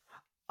all?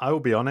 I will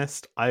be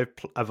honest. I've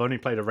only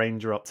played a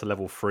Ranger up to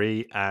level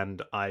 3,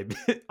 and I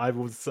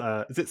was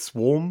is it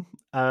Swarm?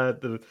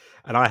 And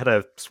I had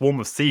a swarm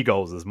of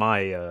seagulls as my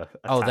attack.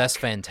 Oh, that's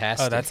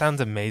fantastic! Oh, that sounds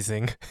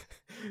amazing.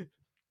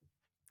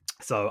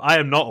 So I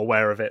am not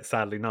aware of it,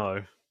 sadly.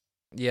 No.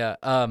 Yeah.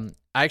 I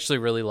actually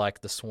really like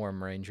the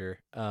Swarm Ranger.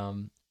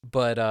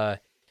 But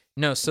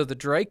no. So the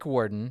Drake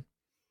Warden,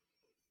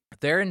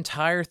 their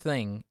entire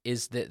thing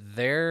is that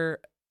their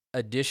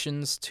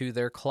additions to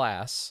their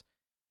class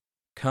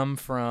come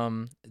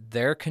from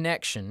their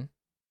connection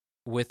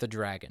with a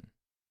dragon.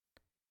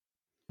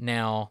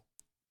 Now,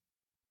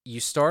 you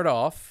start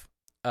off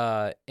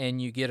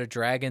and you get a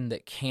dragon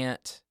that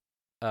can't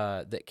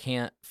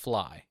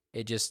fly.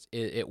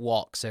 It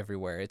walks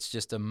everywhere. It's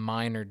just a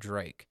minor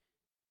drake,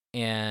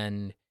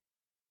 and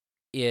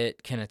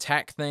it can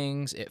attack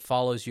things. It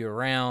follows you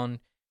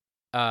around,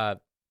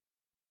 but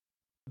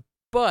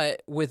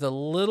with a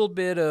little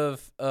bit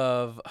of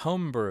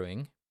home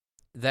brewing,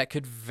 that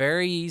could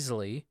very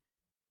easily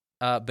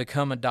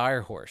become a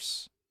dire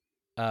horse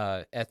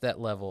at that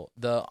level.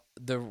 The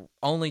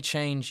only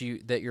change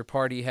that your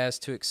party has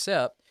to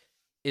accept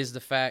is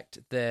the fact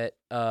that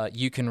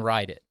you can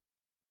ride it.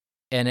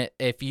 And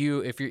if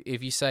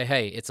you say,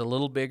 hey, it's a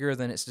little bigger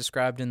than it's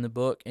described in the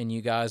book, and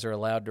you guys are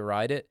allowed to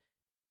ride it,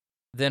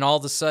 then all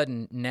of a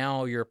sudden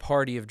now your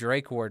party of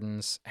Drake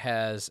Wardens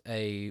has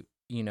a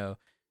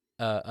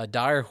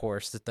dire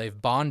horse that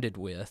they've bonded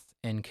with,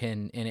 and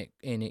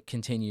it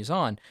continues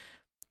on.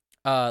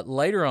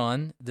 Later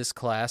on this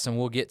class, and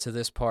we'll get to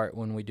this part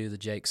when we do the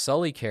Jake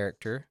Sully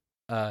character,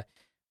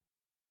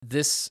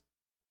 this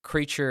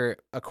creature,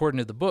 according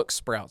to the book,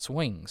 sprouts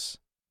wings.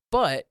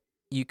 But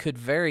you could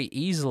very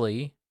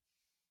easily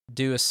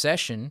do a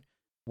session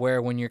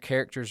where, when your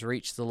characters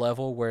reach the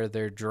level where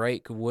their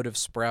Drake would have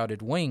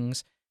sprouted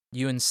wings,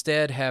 you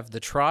instead have the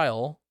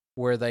trial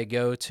where they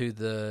go to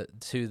the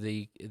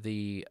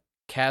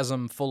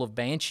chasm full of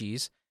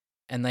banshees,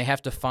 and they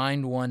have to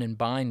find one and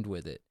bind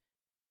with it.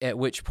 At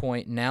which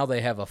point, now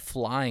they have a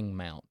flying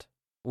mount,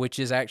 which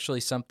is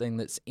actually something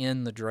that's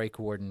in the Drake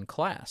Warden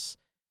class.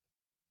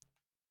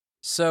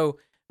 So,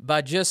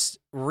 by just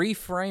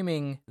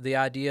reframing the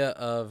idea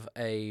of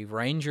a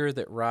ranger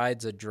that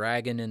rides a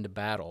dragon into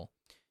battle,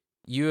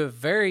 you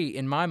have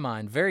in my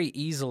mind, very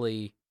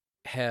easily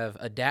have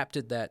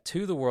adapted that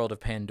to the world of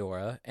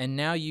Pandora, and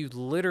now you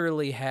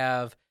literally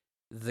have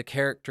the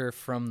character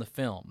from the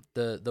film,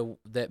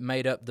 that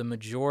made up the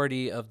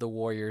majority of the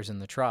warriors in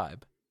the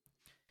tribe.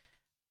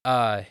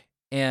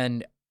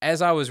 And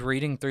as I was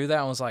reading through that,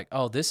 I was like,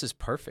 oh, this is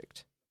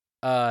perfect.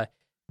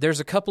 There's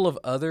a couple of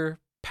other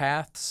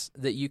paths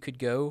that you could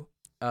go.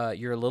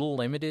 You're a little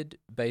limited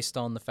based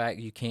on the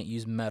fact you can't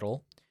use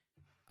metal.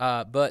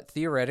 But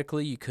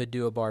theoretically, you could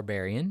do a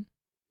barbarian.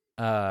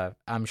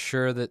 I'm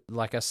sure that,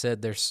 like I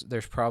said,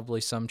 there's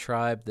probably some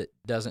tribe that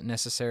doesn't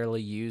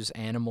necessarily use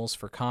animals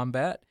for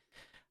combat.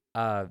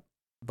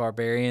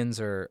 barbarians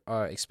are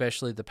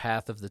especially the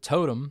path of the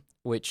totem,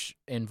 which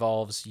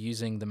involves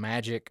using the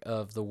magic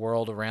of the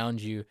world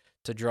around you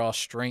to draw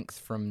strength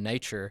from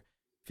nature,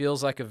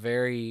 feels like a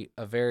very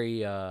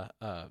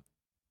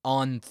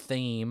on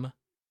theme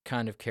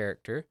kind of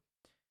character.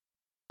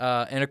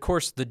 And of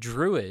course, the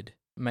druid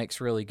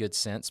makes really good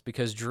sense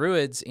because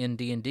druids in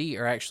D&D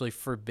are actually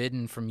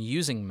forbidden from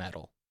using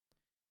metal.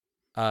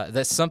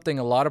 That's something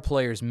a lot of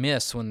players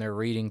miss when they're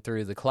reading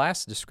through the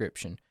class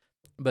description,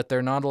 but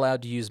they're not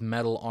allowed to use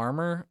metal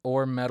armor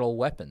or metal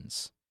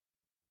weapons.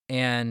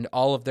 And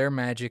all of their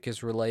magic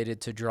is related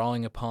to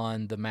drawing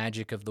upon the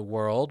magic of the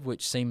world,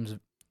 which seems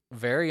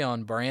very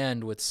on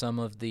brand with some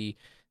of the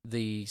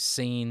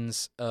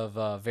scenes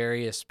of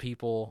various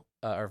people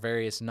or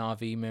various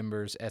Na'vi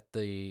members at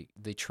the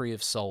Tree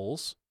of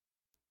Souls.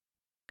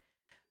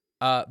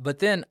 But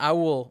then I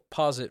will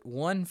posit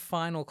one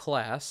final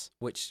class,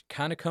 which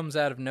kind of comes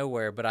out of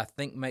nowhere, but I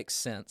think makes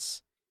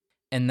sense,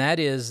 and that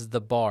is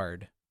the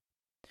Bard.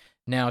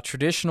 Now,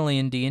 traditionally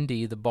in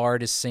D&D, the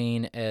Bard is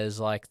seen as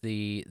like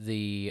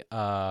like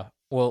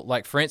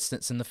for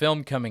instance, in the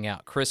film coming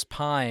out, Chris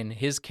Pine,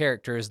 his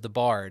character is the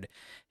Bard.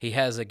 He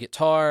has a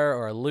guitar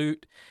or a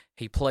lute.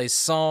 He plays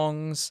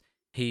songs.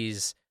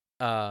 He's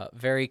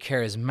very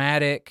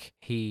charismatic.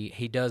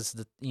 He does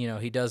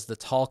the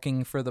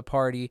talking for the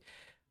party.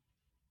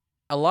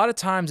 A lot of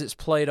times it's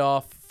played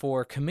off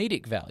for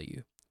comedic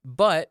value,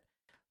 but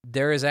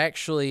there is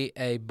actually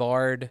a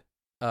Bard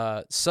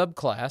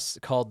subclass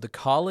called the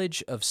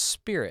College of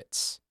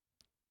Spirits.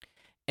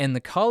 And the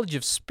College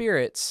of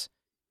Spirits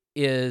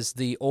is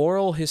the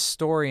oral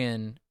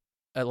historian.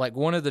 Like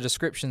one of the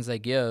descriptions they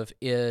give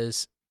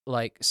is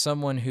like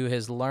someone who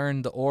has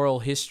learned the oral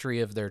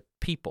history of their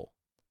people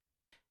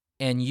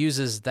and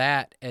uses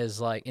that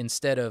as like,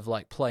 instead of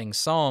like playing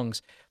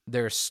songs,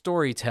 they're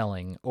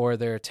storytelling or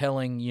they're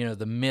telling,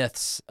 the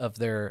myths of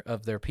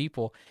their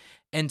people.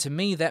 And to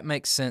me, that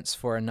makes sense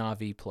for a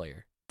Na'vi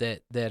player,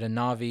 that a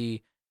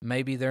Na'vi,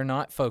 maybe they're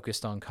not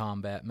focused on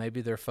combat.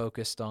 Maybe they're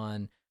focused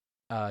on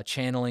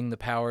channeling the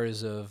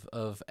powers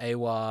of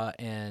Awa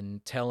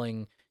and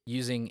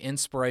using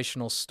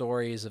inspirational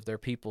stories of their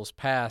people's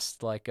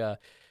past. Like,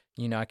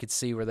 I could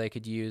see where they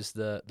could use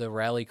the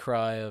rally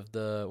cry of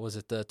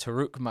the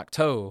Taruk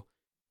Makto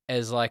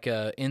as like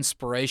a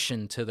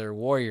inspiration to their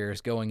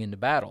warriors going into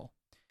battle.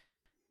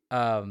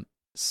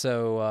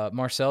 So,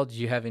 Marcel, did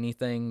you have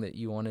anything that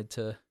you wanted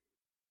to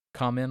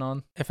comment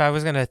on? If I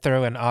was going to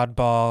throw an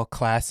oddball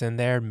class in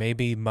there,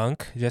 maybe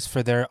monk, just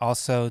for they're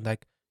also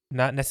like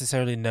not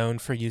necessarily known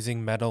for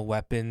using metal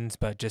weapons,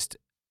 but just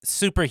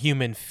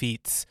superhuman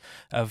feats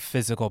of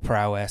physical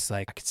prowess.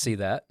 Like I could see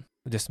that.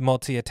 Just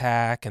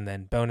multi-attack and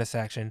then bonus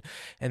action.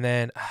 And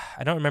then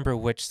I don't remember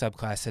which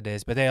subclass it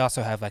is, but they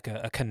also have like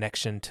a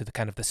connection to the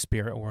kind of the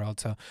spirit world.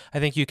 So I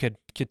think you could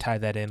tie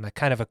that in, like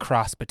kind of a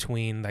cross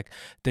between like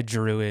the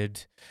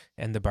druid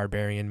and the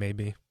barbarian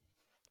maybe.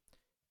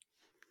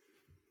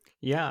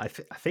 Yeah, I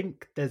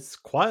think there's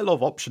quite a lot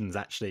of options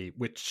actually,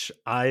 which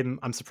I'm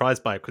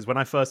surprised by, because when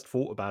I first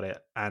thought about it,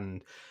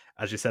 and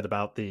as you said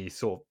about the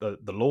sort of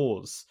the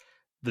laws,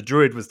 the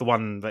druid was the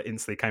one that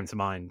instantly came to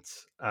mind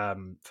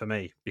for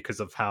me because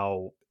of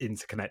how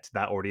interconnected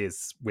that already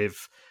is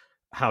with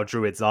how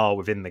druids are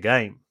within the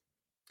game.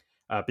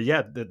 But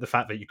yeah, the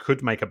fact that you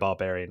could make a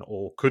barbarian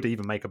or could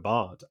even make a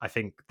bard, I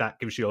think that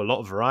gives you a lot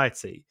of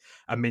variety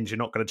and means you're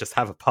not going to just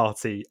have a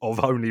party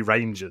of only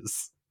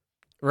rangers.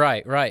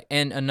 Right.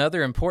 And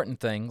another important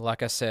thing,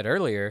 like I said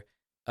earlier,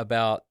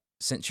 about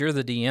since you're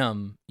the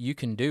DM, you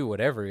can do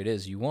whatever it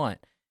is you want.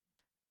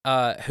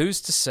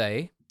 Who's to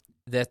say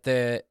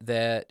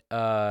that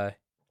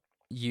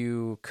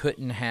you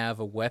couldn't have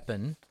a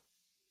weapon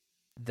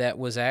that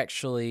was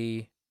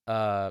actually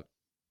that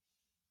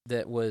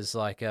was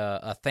like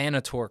a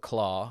Thanator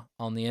claw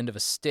on the end of a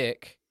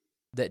stick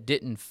that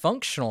didn't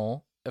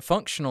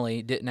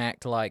functionally didn't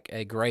act like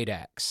a great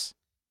axe,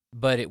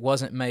 but it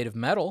wasn't made of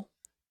metal.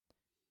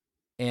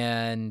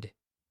 And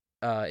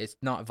it's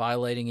not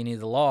violating any of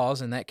the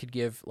laws, and that could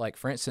give, like,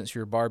 for instance,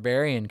 your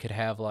barbarian could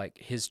have, like,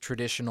 his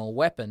traditional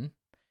weapon,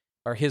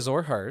 or his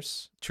or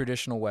hers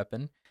traditional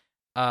weapon,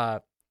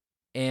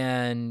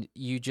 and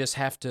you just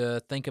have to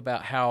think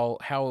about how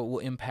it will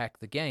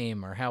impact the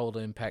game or how it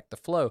will impact the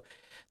flow.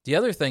 The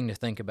other thing to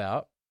think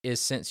about is,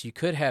 since you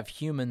could have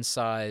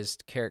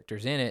human-sized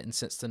characters in it, and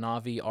since the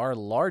Na'vi are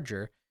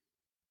larger,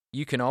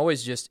 you can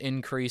always just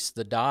increase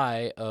the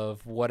die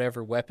of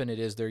whatever weapon it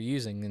is they're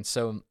using. And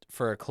so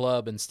for a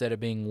club, instead of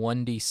being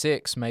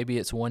 1d6, maybe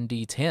it's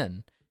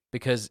 1d10,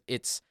 because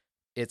it's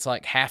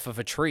like half of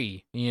a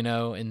tree,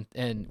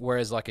 and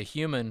whereas like a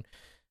human,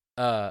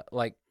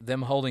 like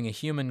them holding a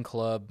human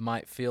club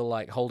might feel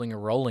like holding a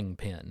rolling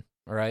pin,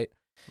 right?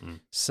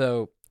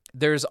 So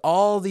there's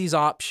all these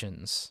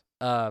options.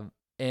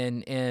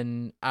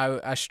 And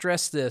I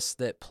stress this,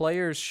 that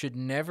players should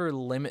never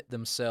limit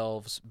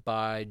themselves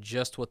by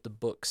just what the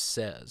book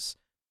says,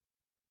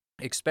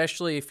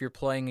 especially if you're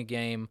playing a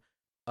game,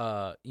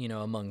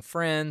 among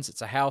friends.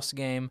 It's a house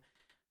game.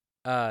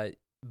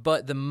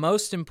 But the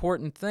most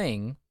important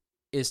thing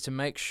is to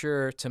make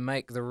sure to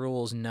make the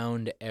rules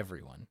known to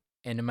everyone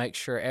and to make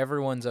sure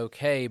everyone's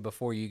okay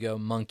before you go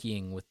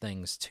monkeying with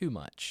things too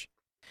much.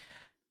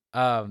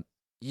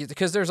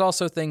 Because there's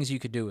also things you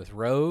could do with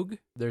rogue.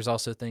 There's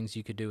also things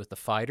you could do with the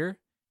fighter.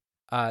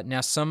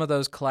 Now, some of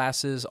those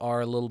classes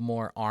are a little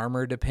more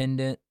armor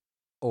dependent,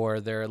 or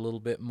they're a little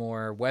bit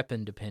more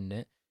weapon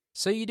dependent.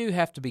 So you do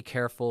have to be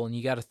careful, and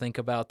you got to think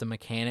about the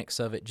mechanics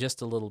of it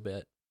just a little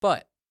bit.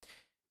 But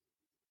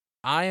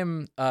I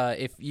am,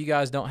 if you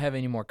guys don't have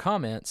any more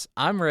comments,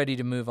 I'm ready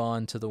to move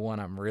on to the one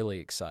I'm really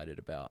excited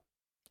about,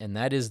 and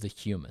that is the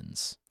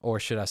humans, or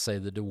should I say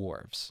the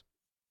dwarves.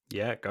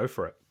 Yeah, go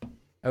for it.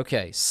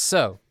 Okay,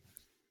 so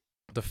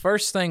the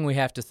first thing we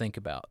have to think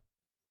about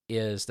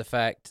is the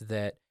fact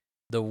that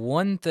the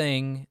one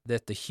thing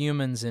that the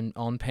humans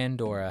on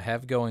Pandora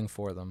have going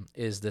for them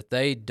is that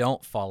they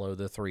don't follow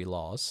the 3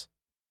 laws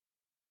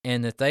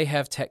and that they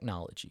have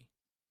technology.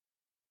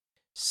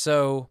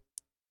 So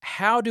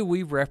how do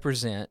we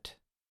represent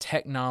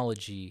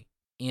technology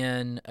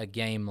in a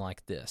game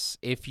like this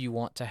if you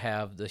want to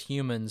have the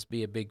humans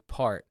be a big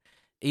part,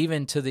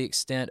 even to the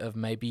extent of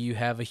maybe you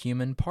have a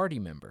human party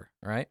member,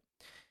 right?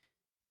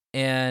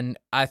 And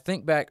I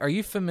think back, are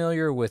you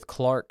familiar with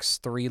Clarke's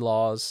 3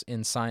 laws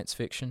in science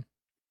fiction?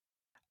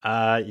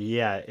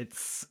 Yeah,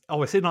 it's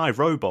in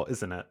iRobot,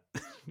 isn't it?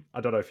 I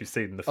don't know if you've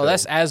seen the film. Oh,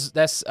 that's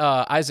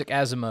Isaac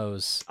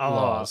Asimov's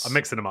laws. I'm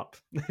mixing them up.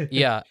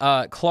 Yeah,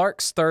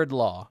 Clarke's 3rd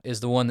law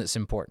is the one that's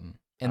important,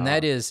 and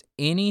that is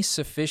any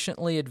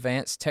sufficiently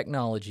advanced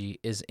technology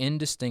is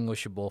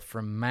indistinguishable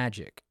from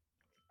magic.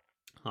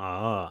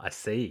 I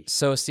see.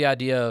 So it's the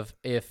idea of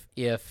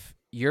if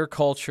your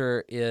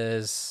culture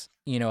is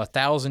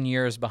 1,000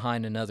 years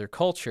behind another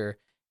culture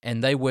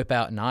and they whip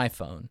out an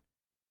iPhone,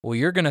 well,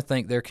 you're going to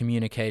think they're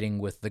communicating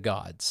with the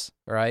gods,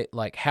 right?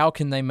 Like, how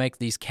can they make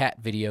these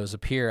cat videos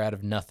appear out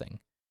of nothing?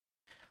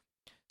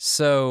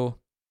 So,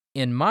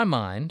 in my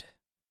mind,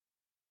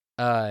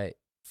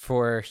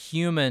 for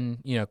human,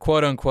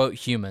 quote unquote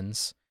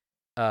humans,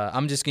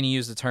 I'm just going to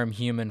use the term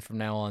human from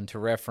now on to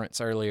reference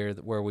earlier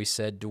where we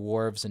said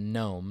dwarves and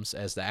gnomes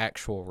as the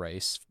actual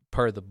race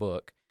per the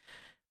book.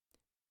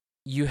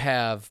 You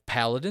have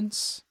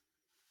paladins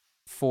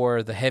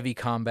for the heavy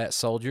combat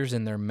soldiers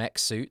in their mech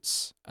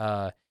suits.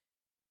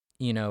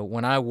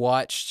 When I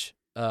watched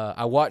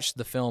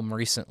the film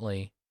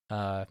recently,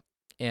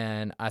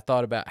 and I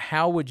thought about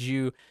how would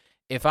you,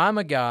 if I'm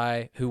a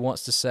guy who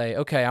wants to say,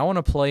 okay, I want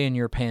to play in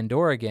your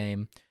Pandora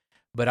game,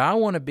 but I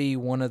want to be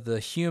one of the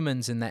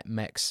humans in that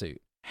mech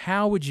suit.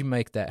 How would you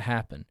make that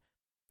happen?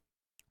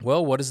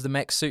 Well, what does the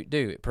mech suit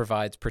do? It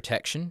provides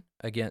protection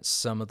against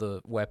some of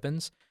the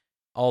weapons.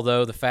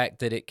 Although the fact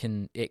that it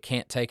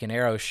can't take an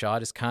arrow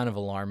shot is kind of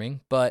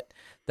alarming, but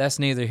that's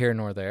neither here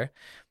nor there.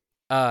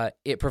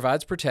 It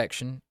provides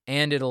protection,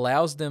 and it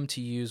allows them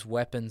to use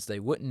weapons they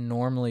wouldn't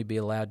normally be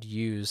allowed to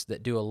use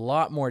that do a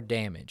lot more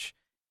damage.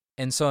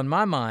 And so in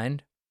my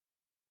mind,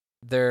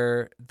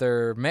 their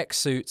mech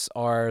suits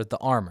are the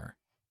armor.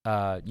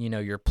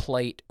 Your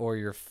plate or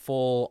your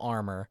full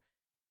armor.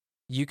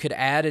 You could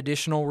add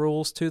additional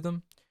rules to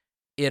them.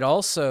 It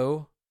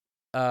also,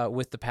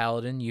 with the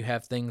paladin, you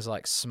have things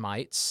like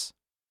smites,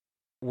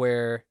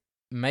 where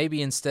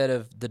maybe instead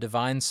of the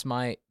divine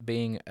smite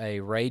being a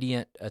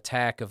radiant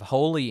attack of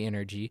holy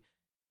energy,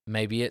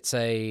 maybe it's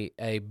a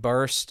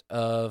burst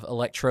of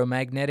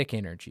electromagnetic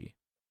energy,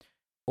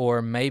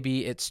 or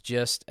maybe it's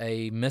just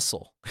a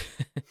missile.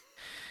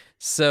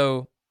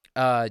 So,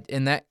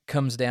 and that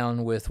comes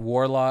down with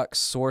warlocks,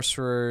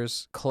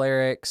 sorcerers,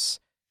 clerics,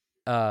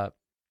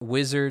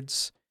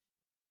 wizards.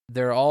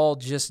 They're all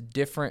just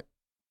different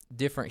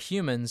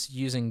humans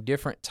using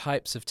different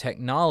types of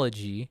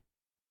technology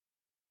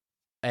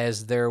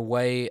as their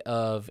way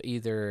of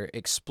either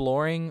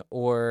exploring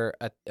or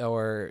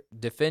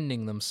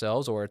defending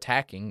themselves or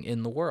attacking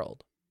in the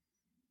world.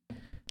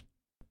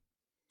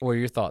 What are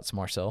your thoughts,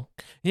 Marcel?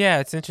 Yeah,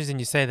 it's interesting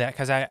you say that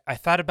because I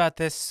thought about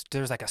this.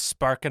 There was like a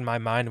spark in my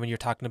mind when you're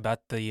talking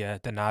about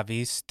the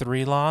Navi's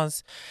 3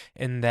 laws,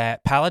 in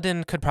that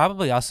Paladin could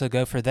probably also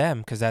go for them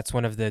because that's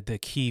one of the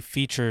key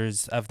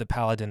features of the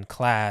Paladin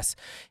class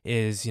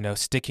is,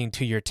 sticking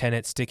to your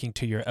tenet, sticking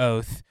to your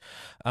oath.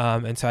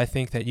 And so I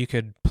think that you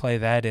could play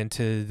that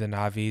into the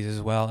Navis as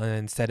well. And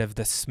instead of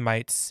the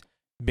smites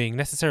being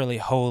necessarily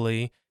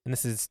holy, and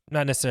this is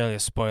not necessarily a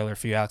spoiler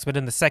for you, Alex, but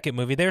in the second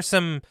movie, there's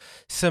some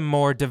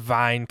more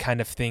divine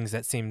kind of things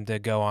that seem to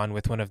go on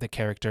with one of the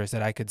characters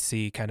that I could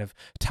see kind of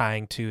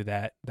tying to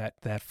that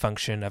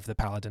function of the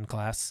Paladin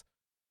class.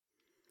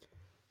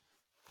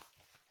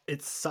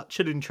 It's such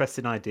an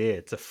interesting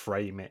idea to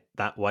frame it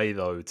that way,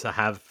 though, to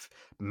have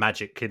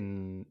magic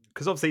in...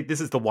 Because obviously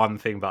this is the one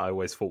thing that I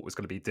always thought was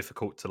going to be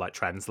difficult to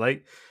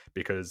translate,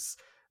 because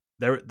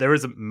there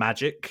isn't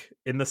magic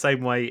in the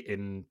same way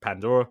in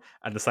Pandora,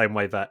 and the same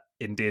way that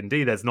in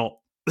D&D there's not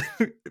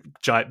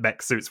giant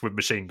mech suits with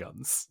machine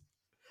guns.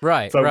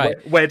 Right, so right.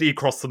 Where do you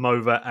cross them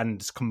over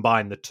and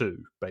combine the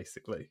two,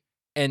 basically?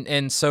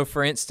 And so,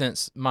 for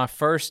instance, my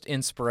first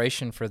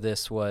inspiration for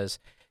this was,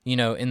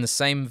 in the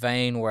same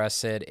vein where I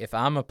said, if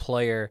I'm a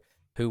player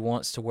who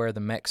wants to wear the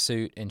mech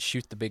suit and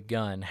shoot the big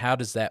gun. How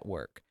does that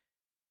work?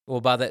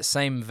 Well, by that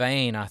same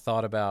vein, I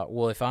thought about,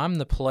 well, if I'm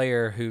the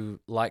player who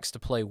likes to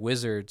play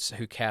wizards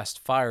who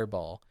cast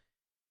Fireball,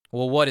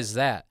 well, what is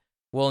that?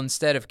 Well,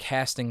 instead of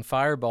casting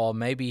Fireball,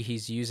 maybe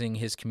he's using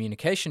his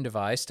communication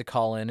device to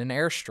call in an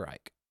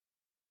airstrike.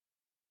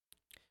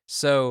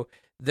 So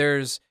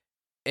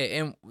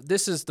and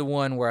this is the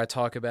one where I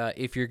talk about,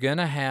 if you're going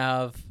to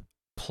have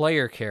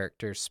player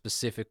characters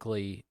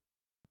specifically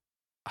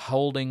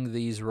holding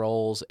these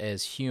roles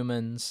as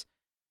humans,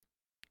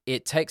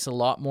 it takes a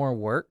lot more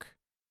work,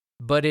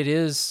 but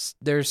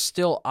there's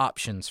still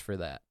options for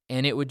that.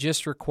 And it would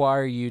just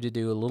require you to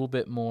do a little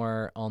bit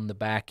more on the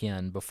back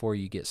end before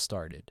you get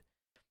started.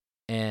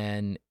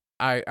 And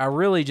I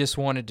really just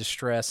wanted to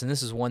stress, and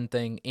this is one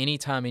thing,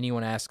 anytime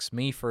anyone asks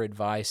me for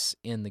advice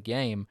in the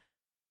game,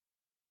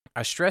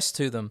 I stress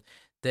to them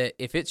that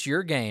if it's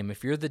your game,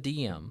 if you're the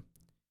DM,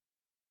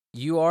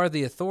 you are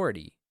the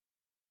authority,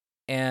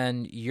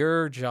 and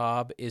your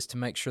job is to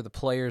make sure the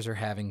players are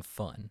having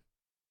fun.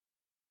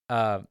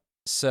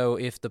 So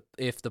if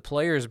the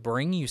players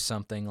bring you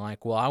something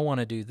like, well, I want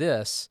to do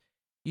this,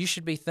 you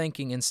should be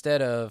thinking,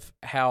 instead of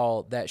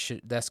how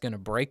that's going to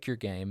break your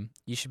game,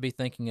 you should be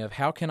thinking of,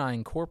 how can I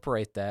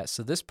incorporate that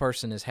so this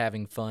person is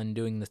having fun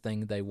doing the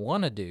thing they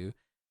want to do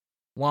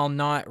while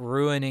not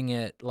ruining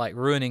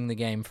the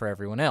game for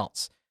everyone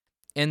else.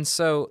 And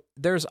so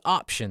there's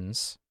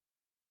options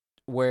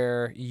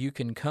where you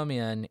can come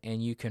in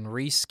and you can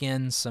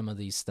reskin some of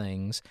these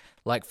things.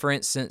 Like, for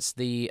instance,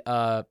 the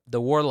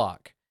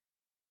warlock.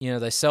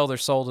 They sell their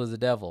soul to the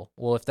devil.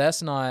 Well, if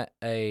that's not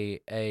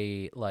a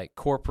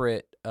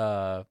corporate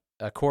a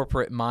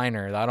corporate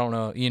miner, I don't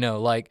know,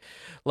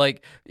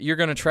 like you're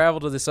going to travel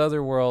to this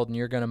other world and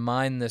you're going to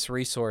mine this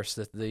resource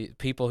that the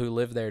people who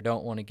live there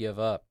don't want to give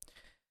up.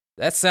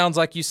 That sounds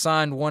like you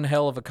signed one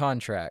hell of a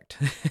contract.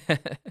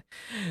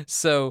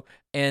 So,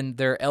 and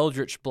their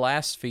Eldritch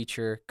Blast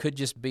feature could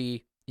just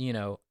be,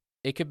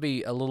 it could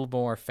be a little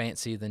more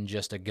fancy than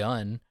just a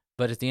gun,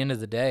 but at the end of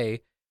the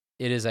day,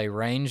 it is a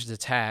ranged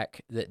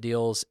attack that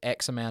deals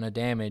X amount of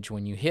damage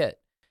when you hit.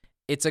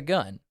 It's a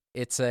gun.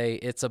 It's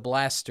a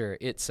blaster.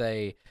 It's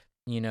a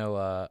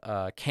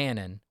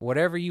cannon.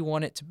 Whatever you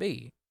want it to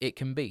be, it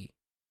can be.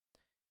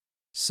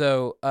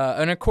 So,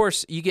 and of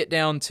course, you get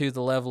down to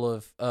the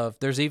level of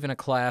there's even a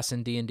class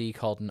in D&D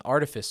called an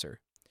artificer,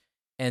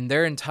 and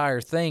their entire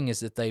thing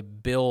is that they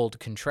build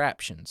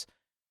contraptions.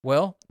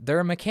 Well, they're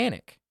a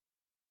mechanic.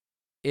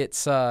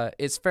 It's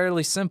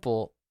fairly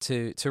simple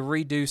to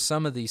redo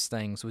some of these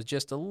things with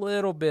just a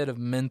little bit of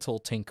mental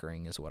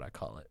tinkering, is what I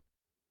call it.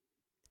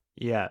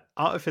 Yeah,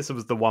 Artificer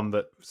was the one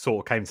that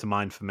sort of came to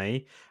mind for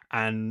me,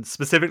 and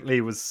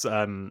specifically was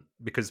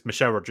because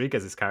Michelle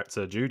Rodriguez's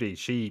character Judy,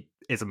 she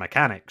is a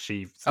mechanic.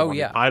 She's the one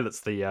who pilots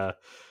the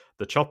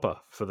chopper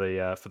for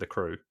the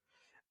crew,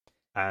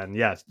 and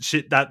yeah,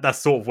 that's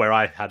sort of where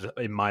I had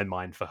in my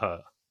mind for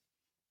her.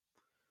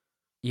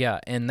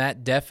 Yeah, and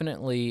that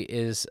definitely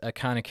is a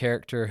kind of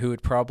character who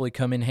would probably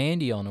come in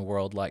handy on a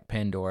world like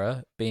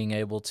Pandora, being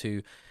able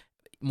to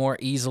more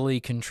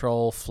easily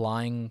control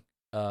flying,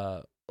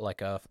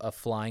 like a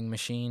flying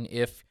machine,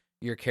 if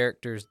your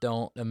characters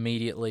don't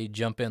immediately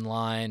jump in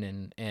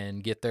line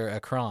and get their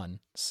Akron.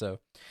 So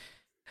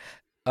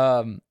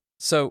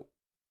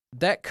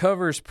that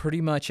covers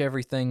pretty much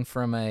everything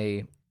from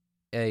a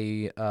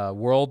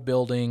world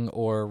building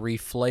or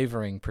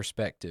reflavoring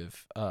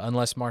perspective.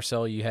 Unless,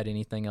 Marcel, you had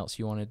anything else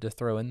you wanted to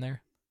throw in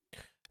there?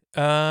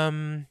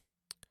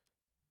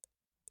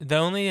 The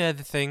only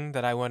other thing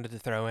that I wanted to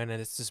throw in, and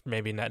it's just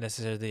maybe not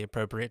necessarily the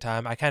appropriate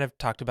time, I kind of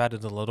talked about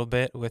it a little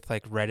bit with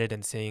like Reddit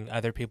and seeing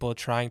other people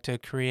trying to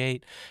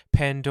create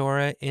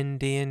Pandora in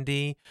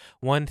D&D.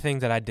 One thing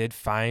that I did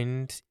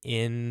find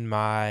in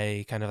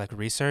my kind of like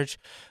research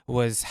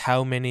was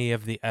how many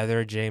of the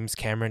other James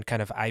Cameron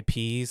kind of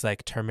IPs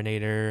like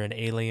Terminator and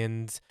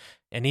Aliens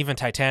and even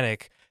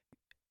Titanic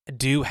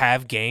do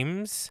have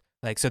games.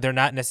 Like, so they're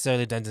not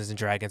necessarily Dungeons and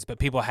Dragons, but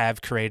people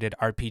have created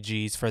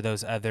RPGs for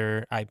those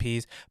other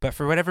IPs. But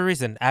for whatever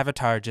reason,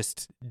 Avatar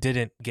just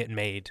didn't get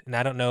made. And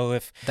I don't know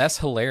if that's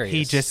hilarious.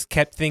 He just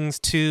kept things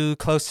too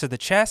close to the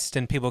chest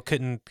and people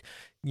couldn't,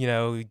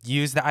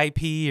 use the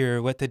IP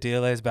or what the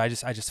deal is. But I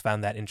just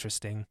found that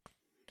interesting.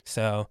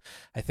 So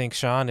I think,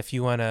 Sean, if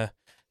you want to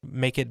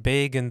make it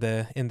big in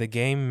the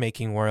game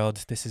making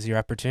world, this is your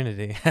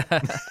opportunity.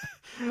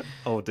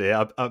 Oh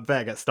dear, I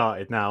better get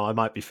started now. I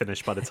might be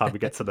finished by the time we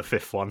get to the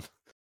fifth one.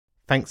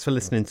 Thanks for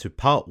listening to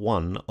part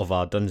 1 of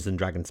our Dungeons &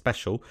 Dragons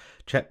special.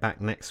 Check back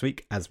next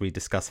week as we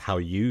discuss how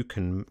you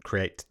can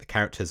create the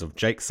characters of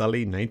Jake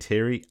Sully,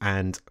 Neytiri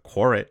and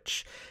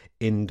Quaritch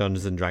in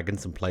Dungeons &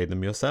 Dragons and play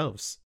them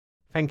yourselves.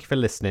 Thank you for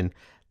listening.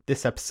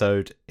 This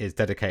episode is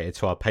dedicated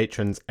to our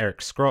patrons Eric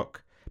Scrock,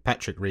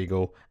 Patrick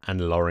Regal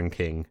and Lauren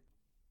King.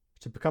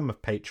 To become a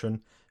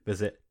patron,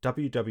 visit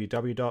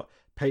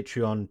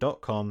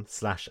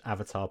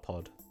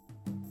www.patreon.com/avatarpod.